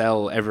would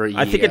sell every year.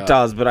 I think it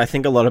does, but I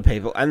think a lot of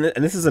people, and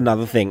this is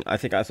another thing. I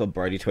think I saw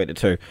Brody tweet it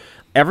too.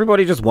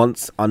 Everybody just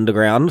wants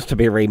Underground to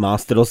be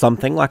remastered or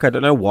something. Like, I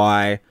don't know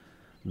why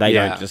they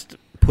don't just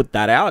put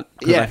that out.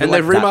 Yeah, and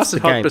they've remastered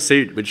Hot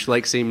Pursuit, which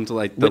like seemed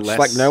like the less...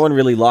 like no one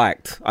really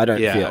liked. I don't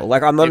feel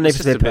like I'm not an Need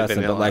for Speed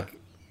person, but like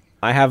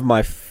I have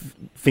my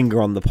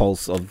finger on the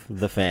pulse of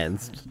the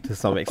fans to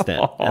some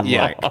extent. And you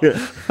keep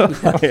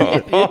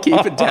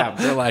it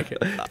tapped. I like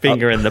it.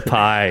 Finger in the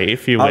pie,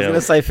 if you will. I was going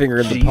to say finger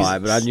in the pie,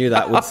 but I knew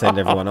that would send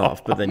everyone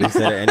off. But then you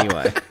said it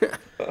anyway.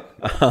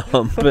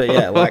 But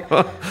yeah, like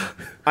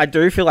I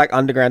do feel like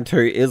Underground 2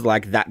 is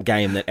like that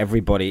game that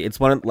everybody.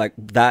 It's one of like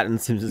that and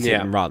Simpsons Hit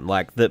and Run,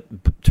 like the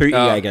 2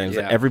 EA games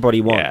that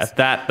everybody wants.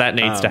 Yeah, that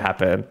needs to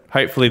happen.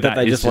 Hopefully, that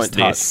they just won't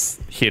this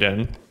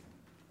hidden.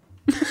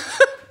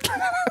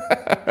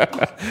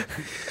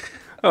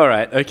 All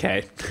right,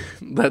 okay.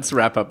 Let's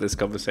wrap up this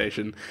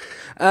conversation.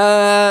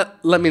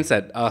 Let me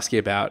instead ask you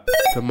about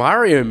the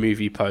Mario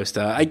movie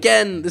poster.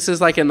 Again, this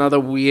is like another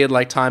weird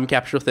like time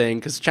capsule thing,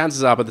 because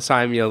chances are by the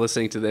time you're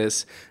listening to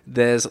this,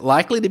 there's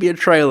likely to be a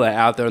trailer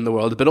out there in the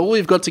world, but all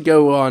we've got to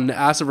go on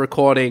as of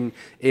recording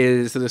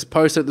is this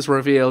poster that's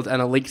revealed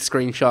and a leaked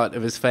screenshot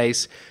of his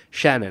face.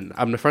 Shannon,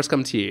 I'm going to first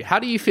come to you. How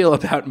do you feel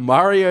about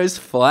Mario's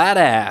flat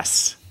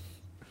ass?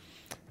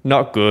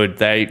 Not good.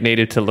 They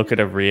needed to look at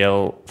a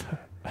real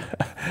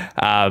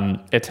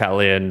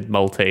Italian,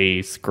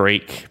 Maltese,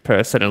 Greek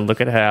person and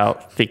look at how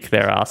thick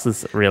their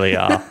asses really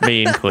are,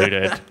 me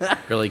included.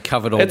 Really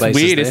covered all it's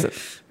bases weird, there.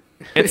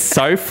 It's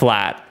so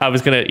flat. I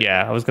was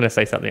gonna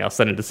say something else,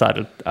 then I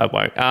decided I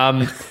won't.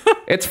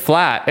 It's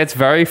flat. It's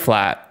very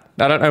flat.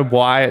 I don't know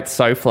why it's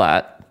so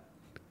flat.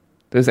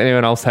 Does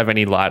anyone else have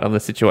any light on the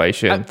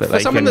situation? For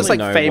someone that's like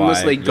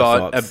famously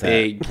got a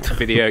big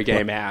video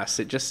game ass,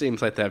 it just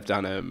seems like they've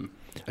done a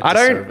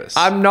disservice.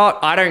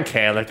 I don't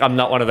care. Like, I'm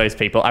not one of those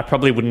people. I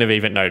probably wouldn't have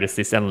even noticed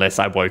this unless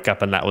I woke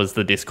up and that was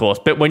the discourse.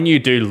 But when you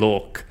do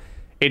look,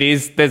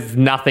 there's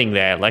nothing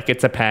there. Like,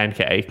 it's a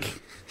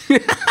pancake.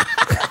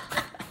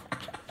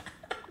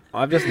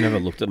 I've just never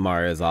looked at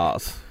Mario's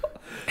ass.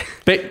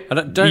 But I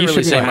don't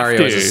really see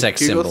Mario as a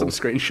sex Google symbol.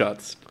 some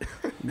screenshots.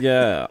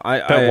 Yeah,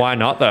 but why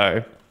not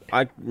though?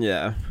 I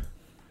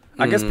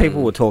guess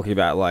people were talking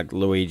about like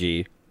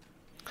Luigi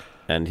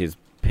and his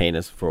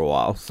penis for a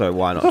while, so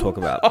why not talk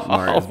about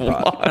Mario's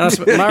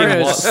butt?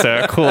 In what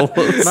circles?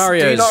 Do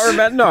you not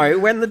remember? No,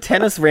 when the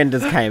tennis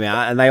renders came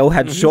out and they all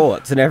had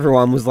shorts and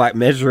everyone was like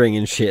measuring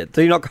and shit.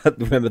 Do you not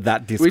remember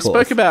that discourse? We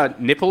spoke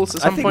about nipples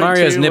at some point.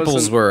 Mario's too,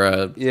 nipples were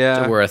a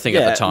thing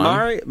at the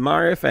time.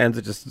 Mario fans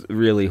are just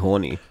really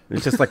horny.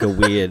 It's just like a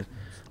weird,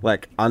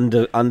 like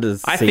under.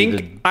 I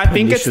think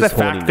it's the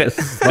fact that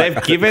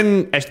they've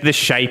given the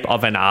shape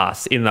of an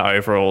ass in the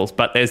overalls,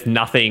 but there's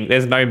no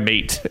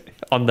meat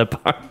on the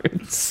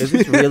bones. Is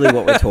this really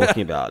what we're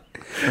talking about?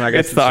 I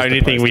guess it's the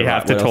only thing we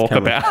have to talk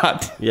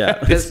about. Yeah,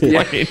 at this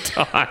point in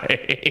time.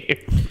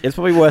 It's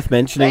probably worth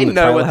mentioning. They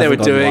know what they were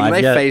doing.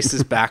 They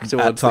faces back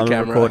towards the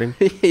camera. Recording.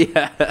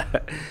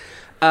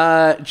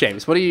 Yeah.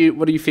 James, what do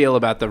you feel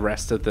about the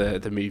rest of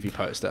the movie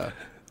poster?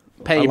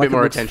 Paying a bit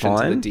more attention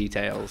to the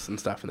details and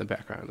stuff in the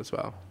background as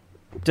well.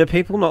 Do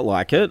people not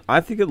like it? I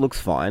think it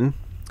looks fine.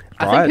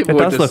 I think it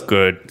does look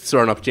good.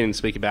 Saw an opportunity to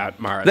speak about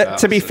Mario.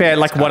 To be fair,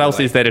 like what else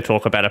is there to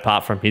talk about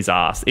apart from his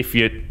ass? If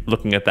you're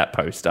looking at that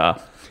poster,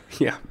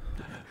 yeah.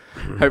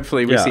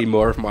 Hopefully, we see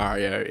more of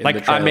Mario. In the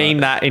trailer. I mean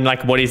that in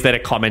like what is there to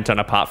comment on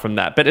apart from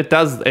that? But it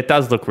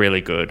does look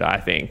really good.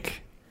 I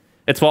think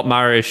it's what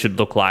Mario should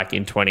look like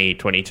in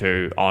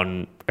 2022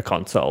 on a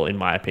console, in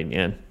my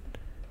opinion.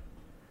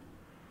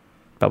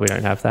 But we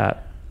don't have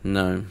that.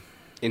 No.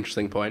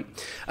 Interesting point.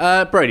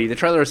 Brody, the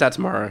trailer is out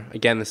tomorrow.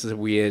 Again, this is a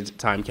weird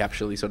time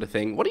capsule sort of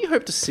thing. What do you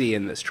hope to see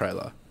in this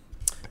trailer?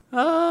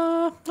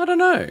 I don't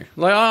know.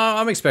 Like,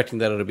 I'm expecting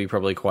that it'll be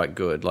probably quite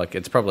good. Like,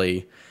 it's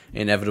probably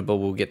inevitable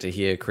we'll get to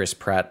hear Chris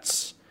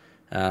Pratt's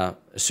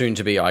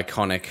soon-to-be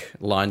iconic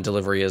line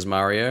delivery as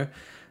Mario.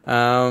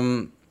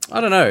 I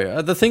don't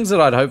know. The things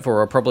that I'd hope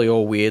for are probably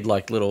all weird,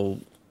 like little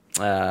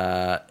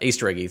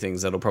Easter eggy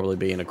things that'll probably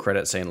be in a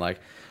credit scene. Like,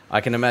 I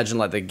can imagine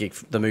like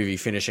the movie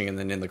finishing and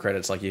then in the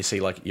credits, like you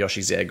see like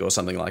Yoshi's Egg or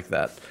something like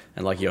that,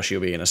 and like Yoshi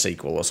will be in a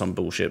sequel or some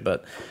bullshit.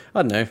 But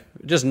I don't know,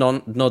 just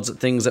nods at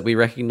things that we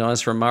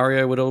recognize from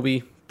Mario would all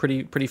be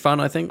pretty fun.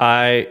 I think.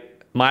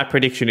 My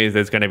prediction is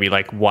there's going to be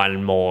like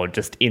one more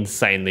just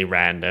insanely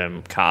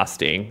random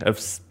casting of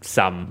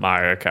some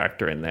Mario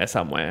character in there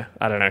somewhere.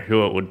 I don't know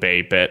who it would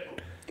be, but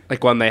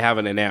Like one they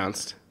haven't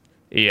announced.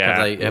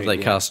 yeah, Have they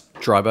cast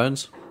Dry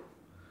Bones?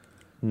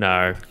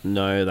 no.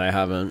 No, they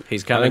haven't.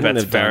 He's I coming. think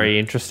That's they've done- very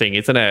interesting,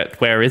 isn't it?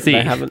 Where is he?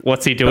 They haven't-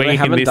 What's he but doing they in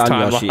haven't this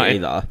done Yoshi timeline?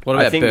 either. What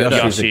about I think Birdo?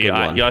 Yoshi's a Yoshi, good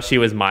one. Yoshi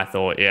was my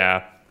thought.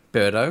 Yeah,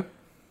 Birdo,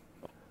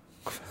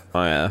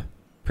 Oh yeah,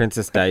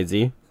 Princess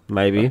Daisy,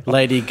 maybe.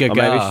 Lady Gaga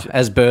maybe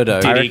as Birdo.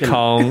 Diddy reckon-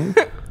 Kong.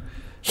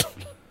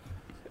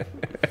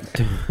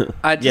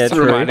 I Yeah, just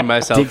true. reminded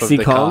myself Dixie of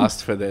the Kong?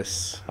 cast for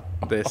this.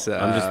 I'm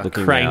just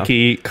looking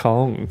Cranky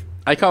Kong.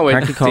 I can't wait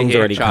Cranky to Kong's hear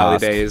already Charlie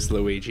cast. Day as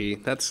Luigi.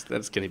 That's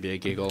going to be a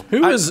giggle.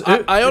 Who was- I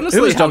who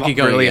honestly was have Donkey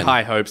Kong really again?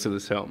 high hopes of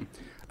this film.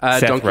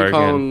 Seth Donkey Rogen.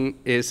 Kong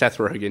is Seth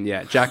Rogen,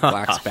 yeah. Jack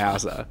Black's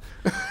Bowser.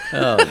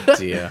 Oh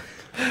dear.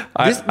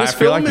 This I feel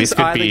film like this is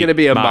could either be going to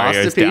be a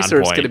Mario's masterpiece or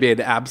it's down going to point. be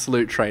an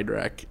absolute train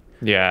wreck.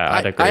 Yeah,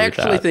 I'd agree I with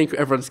actually that. think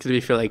everyone's going to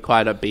be feeling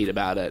quite upbeat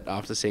about it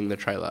after seeing the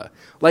trailer.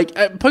 Like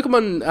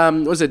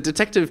Pokemon, was it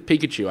Detective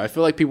Pikachu? I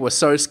feel like people were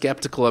so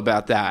skeptical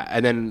about that,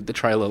 and then the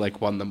trailer like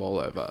won them all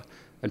over.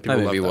 And people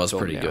That love movie that was film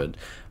pretty now. good.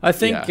 I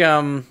think,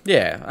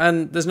 yeah,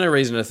 and there's no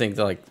reason to think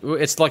that, like,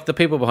 it's like the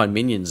people behind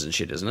Minions and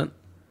shit, isn't it?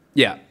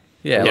 Yeah.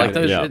 Yeah, Yeah. like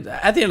those. Yeah.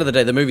 At the end of the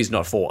day, the movie's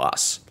not for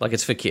us. Like,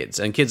 it's for kids,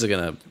 and kids are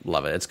gonna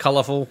love it. It's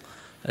colorful.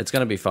 It's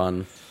gonna be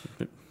fun.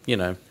 You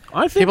know,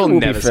 I think People it will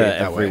be never for see it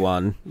that way.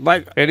 everyone.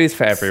 Like It is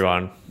for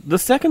everyone. the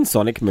second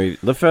Sonic movie,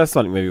 the first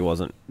Sonic movie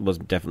was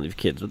definitely for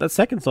kids, but that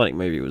second Sonic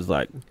movie was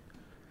like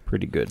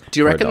pretty good. Do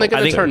you reckon they're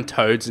going to think- turn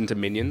Toads into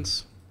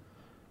minions?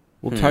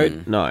 Well,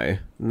 Toad, no,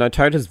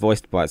 Toad is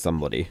voiced by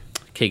somebody.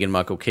 Keegan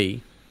Michael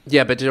Key.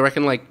 Yeah, but do you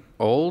reckon like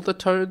all the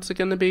Toads are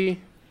going to be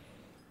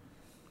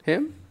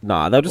him?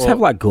 Nah, they'll just Or- have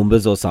like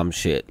Goombas or some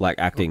shit, like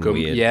acting Goom-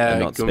 weird yeah, and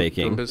not Goom-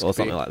 speaking Goombas or could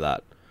something be- like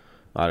that.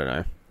 I don't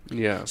know.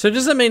 Yeah. So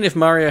does that mean if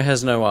Mario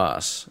has no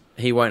ass,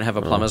 he won't have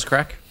a plumber's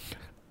crack?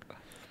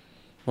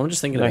 Well, I'm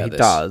just thinking No, about he this.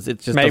 does. It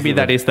just Maybe doesn't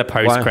that is the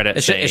Why- post-credit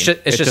It's ju- scene. it's ju-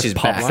 it's It just his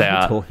pops back. Why am I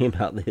out. talking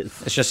about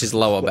this? It's just his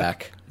lower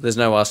back. There's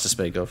no ass to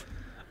speak of.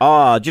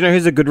 Oh, do you know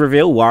who's a good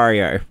reveal?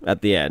 Wario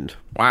at the end.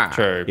 Wow.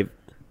 True. If-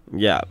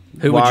 Yeah.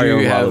 Who would Wario you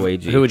and have?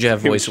 Waluigi. Who would you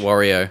have voice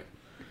Wario?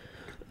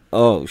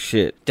 Oh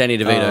shit. Danny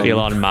DeVito.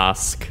 Elon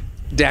Musk.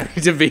 Danny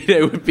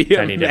DeVito would be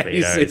Danny amazing.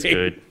 DeVito is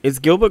good. Is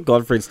Gilbert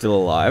Gottfried still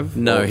alive?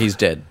 No, Or- he's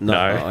dead. No.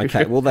 No. Oh,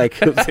 okay. Well, they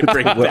could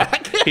Bring it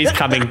back. He's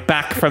coming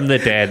back from the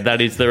dead. That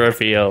is the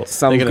reveal.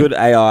 some They're gonna- good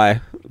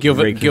AI.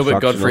 Gilbert reconstruction or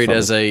Gottfried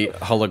as something. a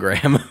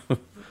hologram.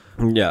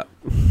 Yeah,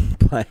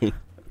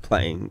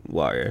 playing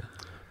Wario.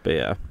 But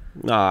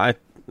yeah,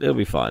 it'll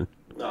be fine.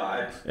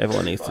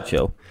 Everyone needs to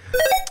chill.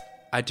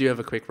 I do have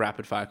a quick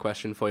rapid fire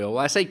question for you. Well,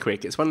 I say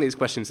quick. It's one of these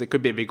questions that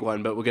could be a big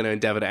one, but we're going to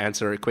endeavor to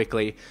answer it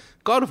quickly.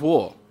 God of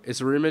War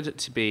is rumored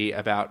to be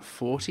about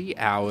 40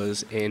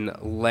 hours in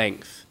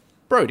length.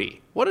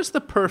 Brody, what is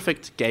the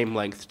perfect game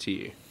length to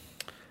you?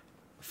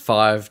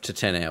 5 to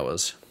 10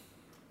 hours.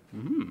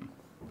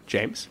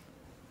 James?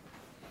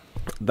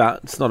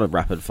 That's not a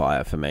rapid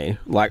fire for me.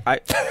 Like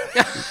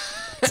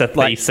It's a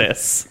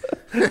thesis.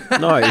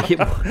 no,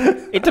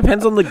 it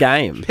depends on the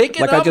game. Pick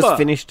a like I number. just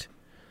finished.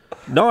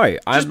 No,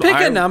 Just pick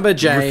a number,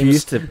 James.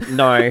 Refuse to.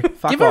 No,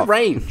 fuck Give off. a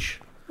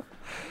range.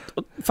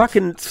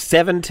 Fucking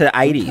 7 to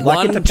 80.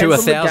 Like, it 1 depends to on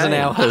the 1,000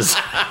 game.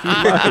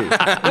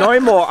 hours. No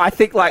more. I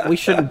think like we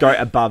shouldn't go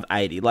above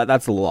 80. Like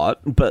that's a lot.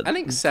 But I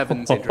think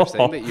 7's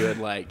interesting that you would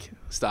like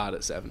start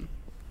at 7.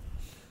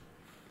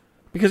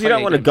 because you Okay,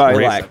 don't want to good. go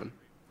Read like. 7.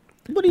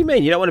 What do you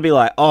mean? You don't want to be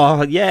like,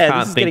 oh yeah, this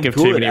Can't is think getting of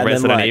good, too many and then,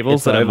 Resident like, Evils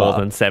it's that are more over.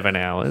 than 7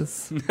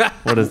 hours.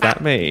 What does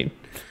that mean?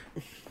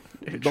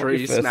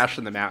 Trees first.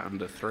 smashing them out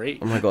into 3.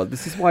 Oh my god,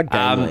 this is why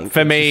game length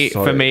For is me, just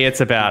so- for me,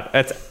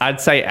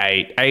 I'd say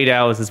 8. 8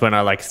 hours is when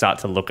I like start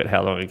to look at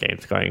how long a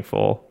game's going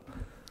for.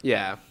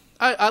 Yeah.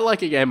 I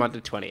like a game under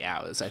 20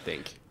 hours, I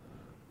think.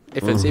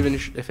 If it's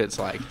if it's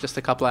like just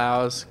a couple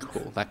hours,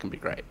 cool, that can be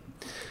great.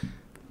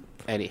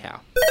 Anyhow,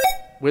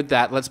 with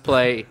that, let's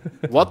play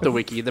What the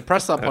Wiki, the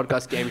Press Up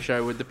podcast game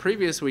show with the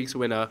previous week's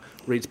winner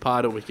reads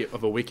part of a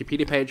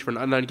Wikipedia page for an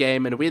unknown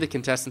game, and we, the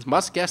contestants,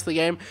 must guess the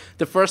game.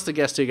 The first to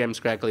guess 2 games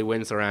correctly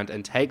wins the round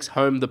and takes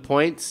home the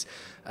points.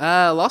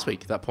 Last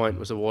week, that point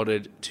was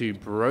awarded to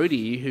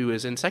Brody, who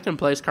is in second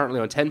place currently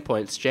on 10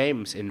 points.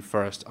 James in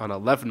first on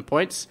 11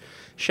 points.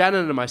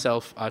 Shannon and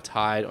myself are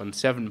tied on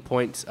 7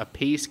 points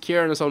apiece.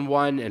 Kieran is on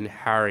 1, and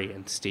Harry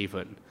and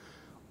Stephen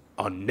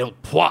on 0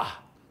 points.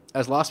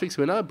 As last week's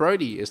winner,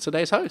 Brody is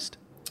today's host.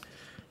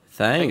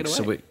 Thanks.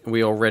 So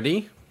we all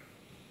ready?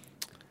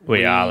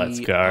 We are. Let's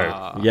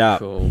go. Yeah.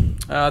 Cool.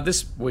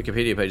 This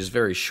Wikipedia page is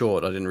very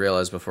short. I didn't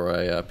realize before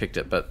I picked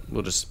it, but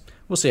we'll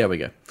see how we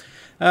go.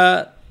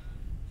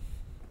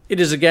 It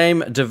is a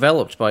game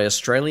developed by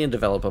Australian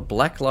developer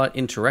Blacklight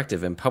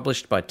Interactive and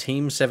published by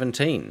Team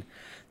 17.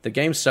 The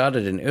game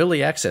started in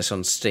early access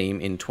on Steam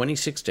in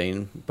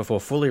 2016 before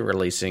fully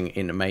releasing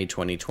in May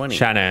 2020.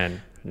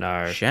 Shannon.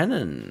 No.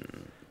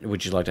 Shannon,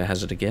 would you like to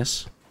hazard a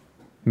guess?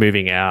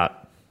 Moving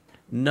out.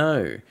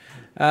 No.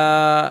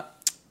 For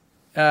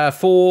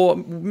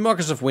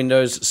Microsoft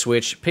Windows,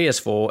 Switch,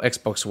 PS4,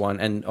 Xbox One,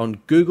 and on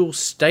Google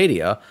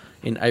Stadia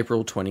in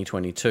April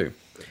 2022.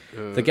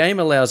 The game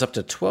allows up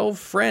to 12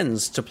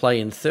 friends to play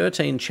in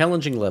 13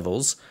 challenging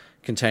levels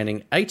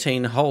containing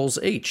 18 holes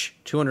each,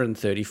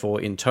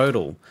 234 in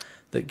total.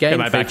 The game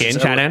Am I back in,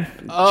 Shannon?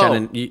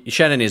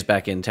 Shannon is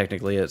back in,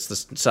 technically. It's the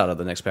start of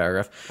the next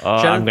paragraph. Oh,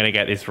 Shannon? I'm going to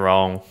get this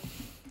wrong.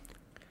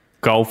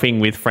 Golfing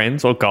with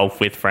friends or golf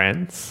with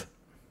friends?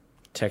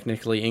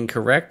 Technically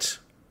incorrect.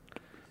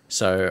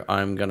 So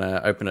I'm going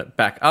to open it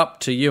back up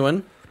to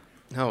Ewan.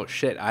 Oh,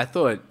 shit. I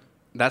thought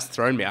that's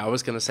thrown me. I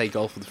was going to say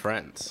golf with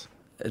friends.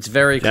 It's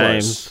very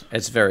James. close.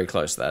 It's very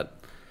close, that.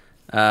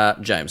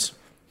 James.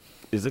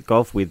 Is it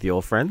golf with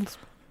your friends?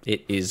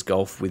 It is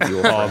golf with your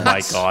Oh friends.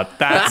 my god,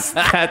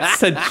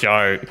 that's a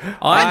joke.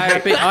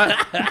 I'm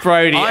happy.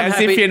 Brody, I'm as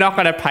happy- if you're not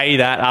going to pay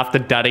that after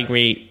dudding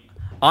me.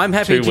 I'm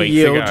happy 2 to weeks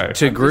yield ago.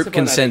 to group Disappointed I didn't get that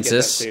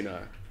consensus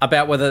sooner.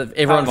 about whether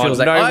everyone Come on, feels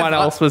like no one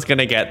else was going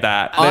to get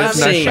that. I've There's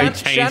no seen- way James was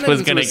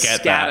Shannon's going to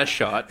get that.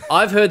 scattershot.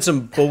 I've heard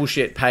some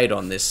bullshit paid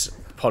on this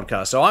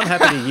podcast, so I'm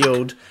happy to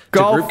yield to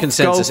group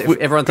consensus if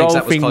everyone thinks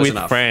that was golfing close with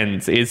enough.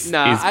 friends is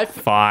I've-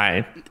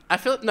 fine. I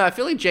feel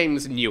like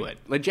James knew it.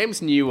 Like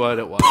James knew what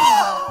it was.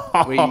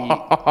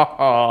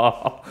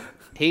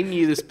 He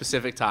knew the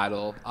specific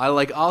title.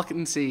 I'll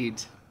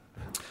concede.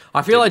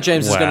 I feel like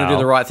James is going to do Wow.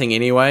 the right thing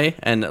anyway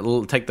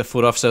and take the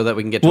foot off so that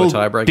we can get to a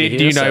tiebreaker did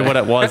here. you know so what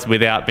it was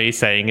without me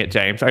saying it,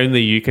 James?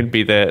 Only you can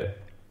be the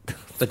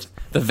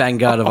the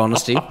vanguard of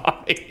honesty.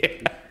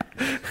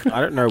 I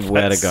don't know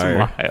where to go.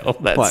 Smile.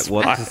 That Like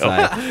what to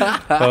smile.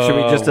 say. Should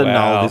we just annul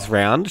wow. this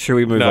round? Should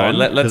we move No, on?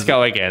 let's 'Cause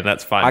go again.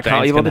 That's fine. I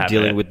can't James be can bothered have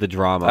dealing it. with the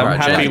drama. I'm Alright,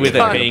 happy James. with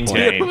it being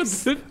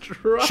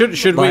James.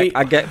 Should we? Like,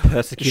 I get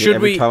persecuted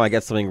every we- time I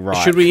get something right.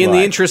 Should we, in the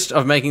Like, interest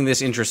of making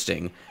this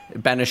interesting,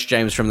 banish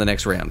James from the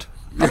next round?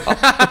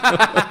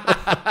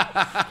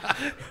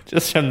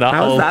 Just from the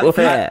How's whole that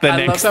fair? the I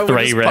love next how we're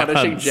 3 just rounds.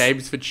 punishing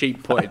James for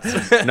cheap points.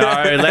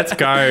 No, let's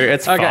go.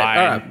 It's Okay, fine.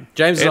 all right.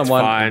 James is It's on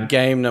one. fine.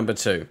 Game number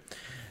 2.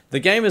 The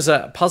game is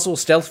a puzzle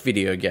stealth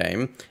video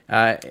game.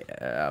 I'm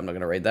not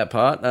going to read that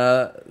part.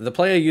 The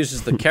player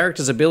uses the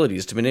character's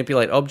abilities to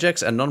manipulate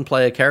objects and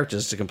non-player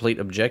characters to complete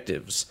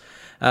objectives.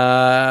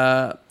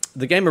 The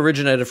game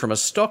originated from a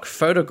stock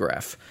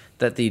photograph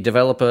that the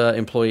developer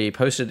employee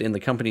posted in the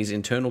company's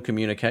internal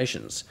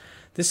communications.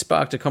 This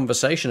sparked a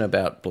conversation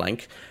about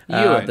blank.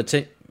 Ewan.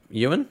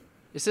 Ewan?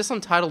 Is this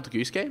Untitled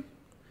Goose Game?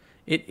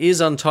 It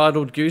is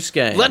Untitled Goose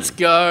Game. Let's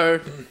go.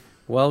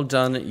 Well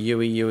done,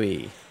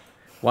 Yui.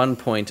 1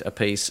 point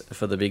apiece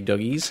for the big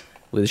doggies,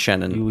 with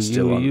Shannon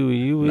still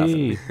on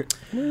nothing.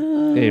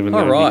 Even though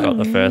Alright. we got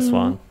the first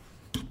one.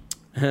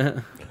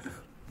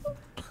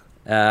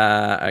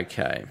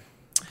 Okay.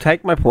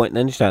 Take my point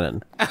then,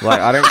 Shannon. Like,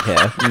 I don't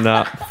care.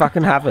 Nah,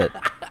 Fucking have it.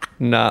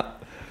 nah.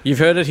 You've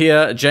heard it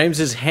here. James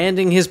is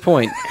handing his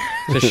point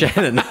to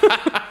Shannon.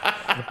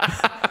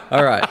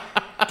 All right.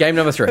 Game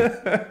number 3.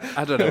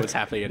 I don't know what's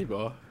happening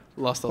anymore.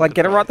 Lost all Like, the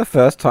get it plot. right the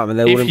first time and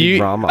there wouldn't be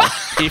drama.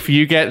 If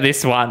you get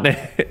this one,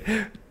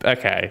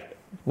 okay.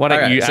 Why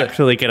don't Okay, you so-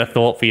 actually get a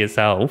thought for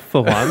yourself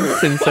for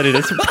once instead of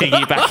just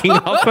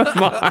piggybacking off of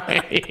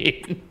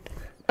mine?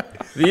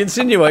 The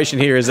insinuation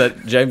here is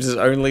that James is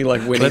only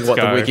like winning Let's what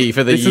go. the wiki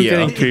for the this year.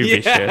 is getting too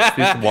vicious.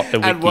 This is what the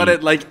wiki. And won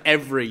it like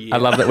every year. I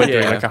love that we're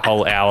doing Yeah. like a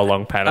whole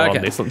hour-long panel Okay.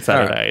 on this on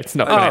Saturday. Alright. It's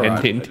not going to end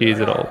Alright. in tears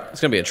at all. It's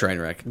going to be a train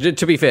wreck.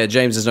 To be fair,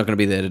 James is not going to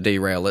be there to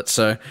derail it.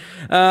 So,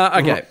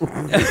 okay.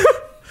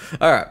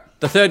 All right.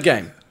 The third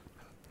game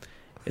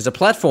is a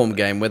platform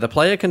game where the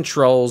player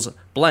controls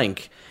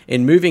blank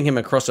in moving him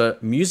across a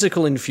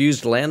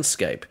musical-infused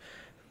landscape.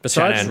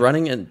 Besides Shannon.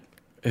 running and...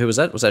 Who was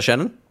that? Was that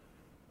Shannon?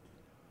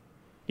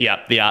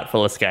 Yep, the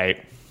Artful Escape.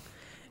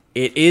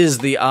 It is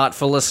The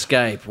Artful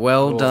Escape.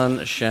 Well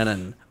done,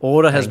 Shannon.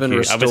 Order has been I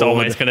restored. was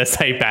almost going to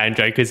say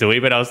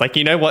Banjo-Kazooie, but I was like,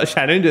 you know what,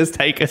 Shannon? Just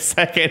take a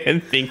second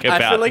and think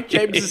about I feel like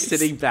James this. is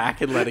sitting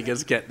back and letting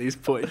us get these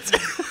points.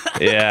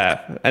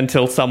 Yeah,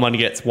 until someone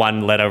gets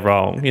one letter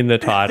wrong in the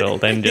title,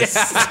 then just...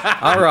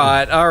 All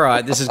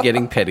right. This is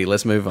getting petty.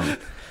 Let's move on.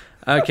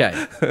 Okay.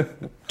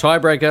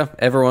 Tiebreaker.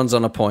 Everyone's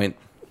on a point.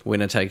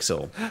 Winner takes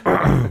all.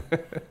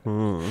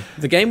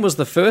 The game was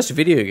the first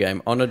video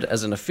game honoured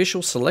as an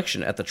official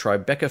selection at the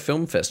Tribeca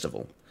Film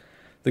Festival.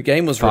 The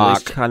game was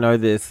released. I know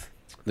this.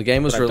 The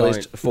game was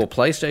released for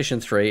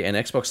PlayStation 3 and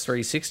Xbox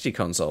 360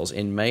 consoles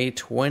in May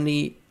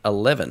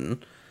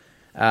 2011,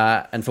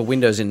 and for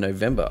Windows in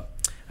November.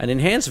 An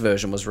enhanced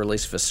version was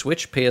released for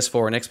Switch,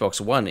 PS4, and Xbox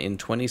One in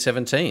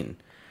 2017.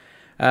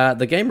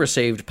 The game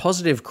received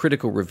positive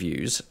critical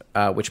reviews,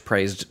 which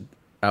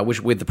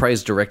with the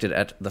praise directed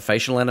at the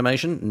facial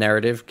animation,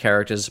 narrative,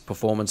 characters,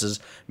 performances,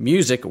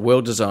 music,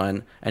 world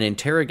design, and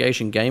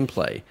interrogation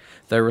gameplay,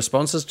 though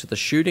responses to the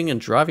shooting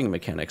and driving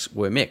mechanics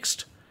were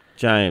mixed.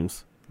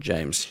 James.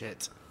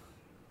 Shit.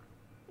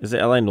 Is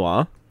it LA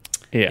Noire?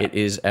 Yeah. It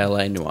is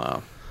LA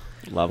Noire.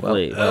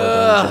 Lovely.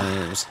 Well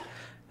done, James.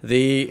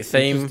 The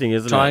theme Interesting,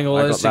 isn't tying it? all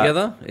I those got that.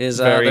 together is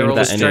Very they're all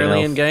that anyone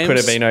Australian else games. Could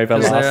have been over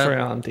Is last there-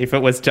 round if it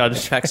was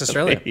judged. PAX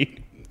Australia.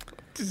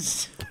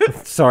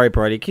 Sorry,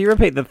 Brody. Can you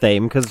repeat the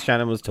theme? Because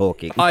Shannon was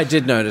talking. I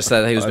did notice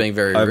that he was being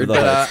very over rude,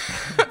 the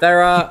but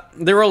they're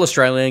all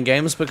Australian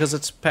games because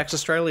it's PAX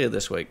Australia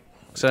this week.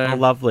 So Oh,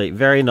 lovely.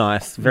 Very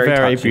nice. Very,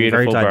 Very touching,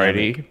 beautiful, very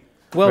dynamic. Brody.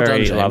 well very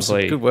done, James.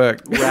 lovely. Good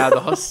work. Wow, the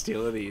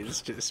hostility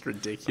is just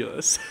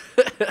ridiculous.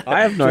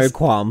 I have no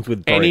qualms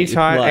with Brody.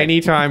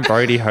 Anytime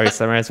Brody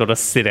hosts, I may as well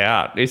just sit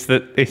out. It's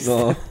the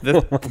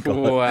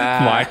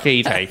Wow. my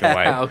key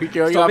takeaway. We're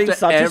going Stop being after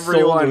such a sore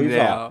everyone loser.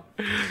 now.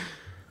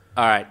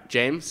 All right,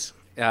 James.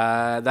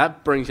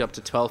 That brings you up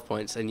to 12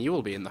 points, and you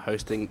will be in the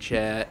hosting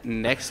chair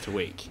next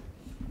week.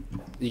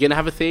 You going to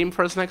have a theme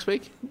for us next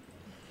week?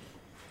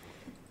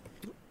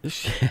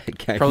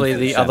 Probably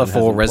the other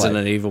 4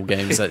 Resident Evil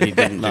games that he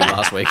didn't do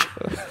last week.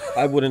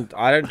 I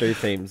don't do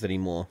themes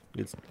anymore.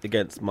 It's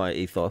against my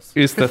ethos.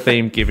 Is the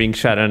theme giving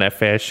Shannon a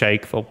fair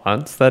shake for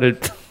once?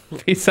 That'd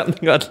be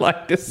something I'd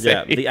like to see.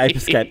 Yeah, the Ape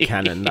Escape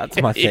Cannon.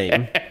 That's my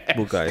theme.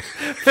 We'll go.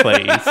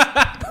 Please.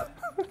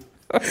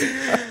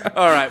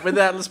 All right, with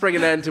that, let's bring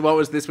an end to what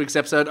was this week's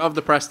episode of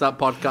the Press Start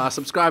Podcast.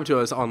 Subscribe to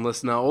us on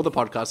Listener or the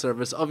podcast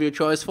service of your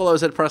choice. Follow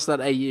us at press.au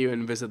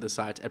and visit the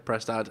site at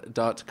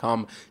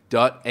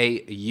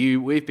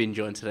pressstart.com.au. We've been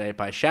joined today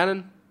by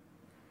Shannon.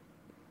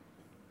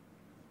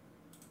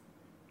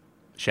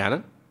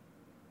 Shannon?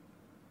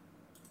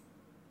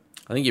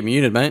 I think you're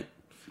muted, mate.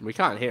 We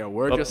can't hear a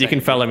word you're You saying.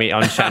 can follow me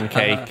on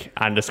Shancake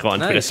 _on No,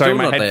 Twitter. it's Sorry, still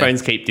my not there.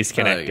 headphones keep Oh,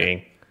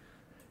 disconnecting.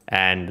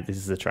 And this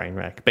is a train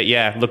wreck. But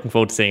yeah, looking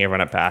forward to seeing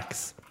everyone at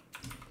PAX.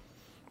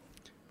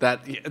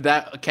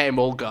 That came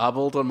all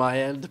garbled on my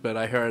end, but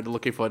I heard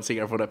looking forward to seeing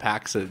everyone at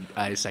PAX, and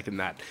I second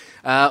that.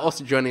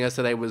 Also joining us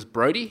today was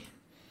Brody.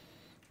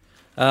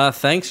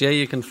 Thanks. Yeah,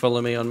 you can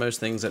follow me on most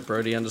things at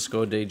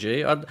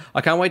Brody_DG.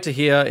 I can't wait to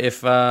hear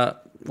if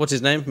what's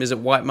his name? Is it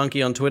White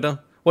Monkey on Twitter?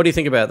 What do you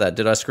think about that?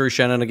 Did I screw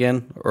Shannon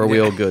again, or are we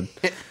all good?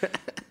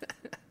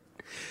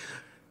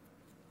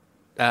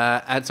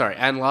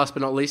 And last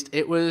but not least,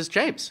 it was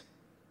James.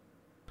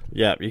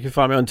 Yeah, you can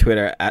find me on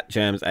Twitter at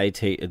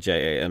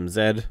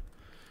JamsATJAMZ.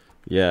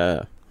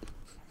 Yeah.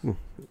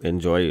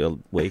 Enjoy your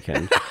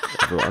weekend,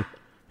 everyone.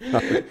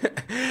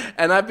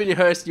 And I've been your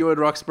host, Ewan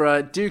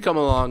Roxburgh. Do come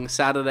along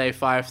Saturday,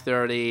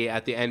 5:30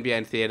 at the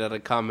NBN Theatre to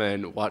come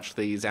and watch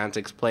these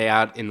antics play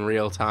out in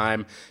real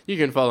time. You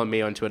can follow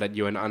me on Twitter at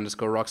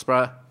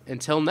Ewan_Roxburgh.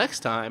 Until next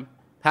time,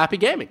 happy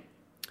gaming.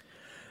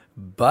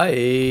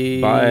 Bye.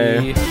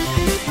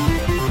 Bye.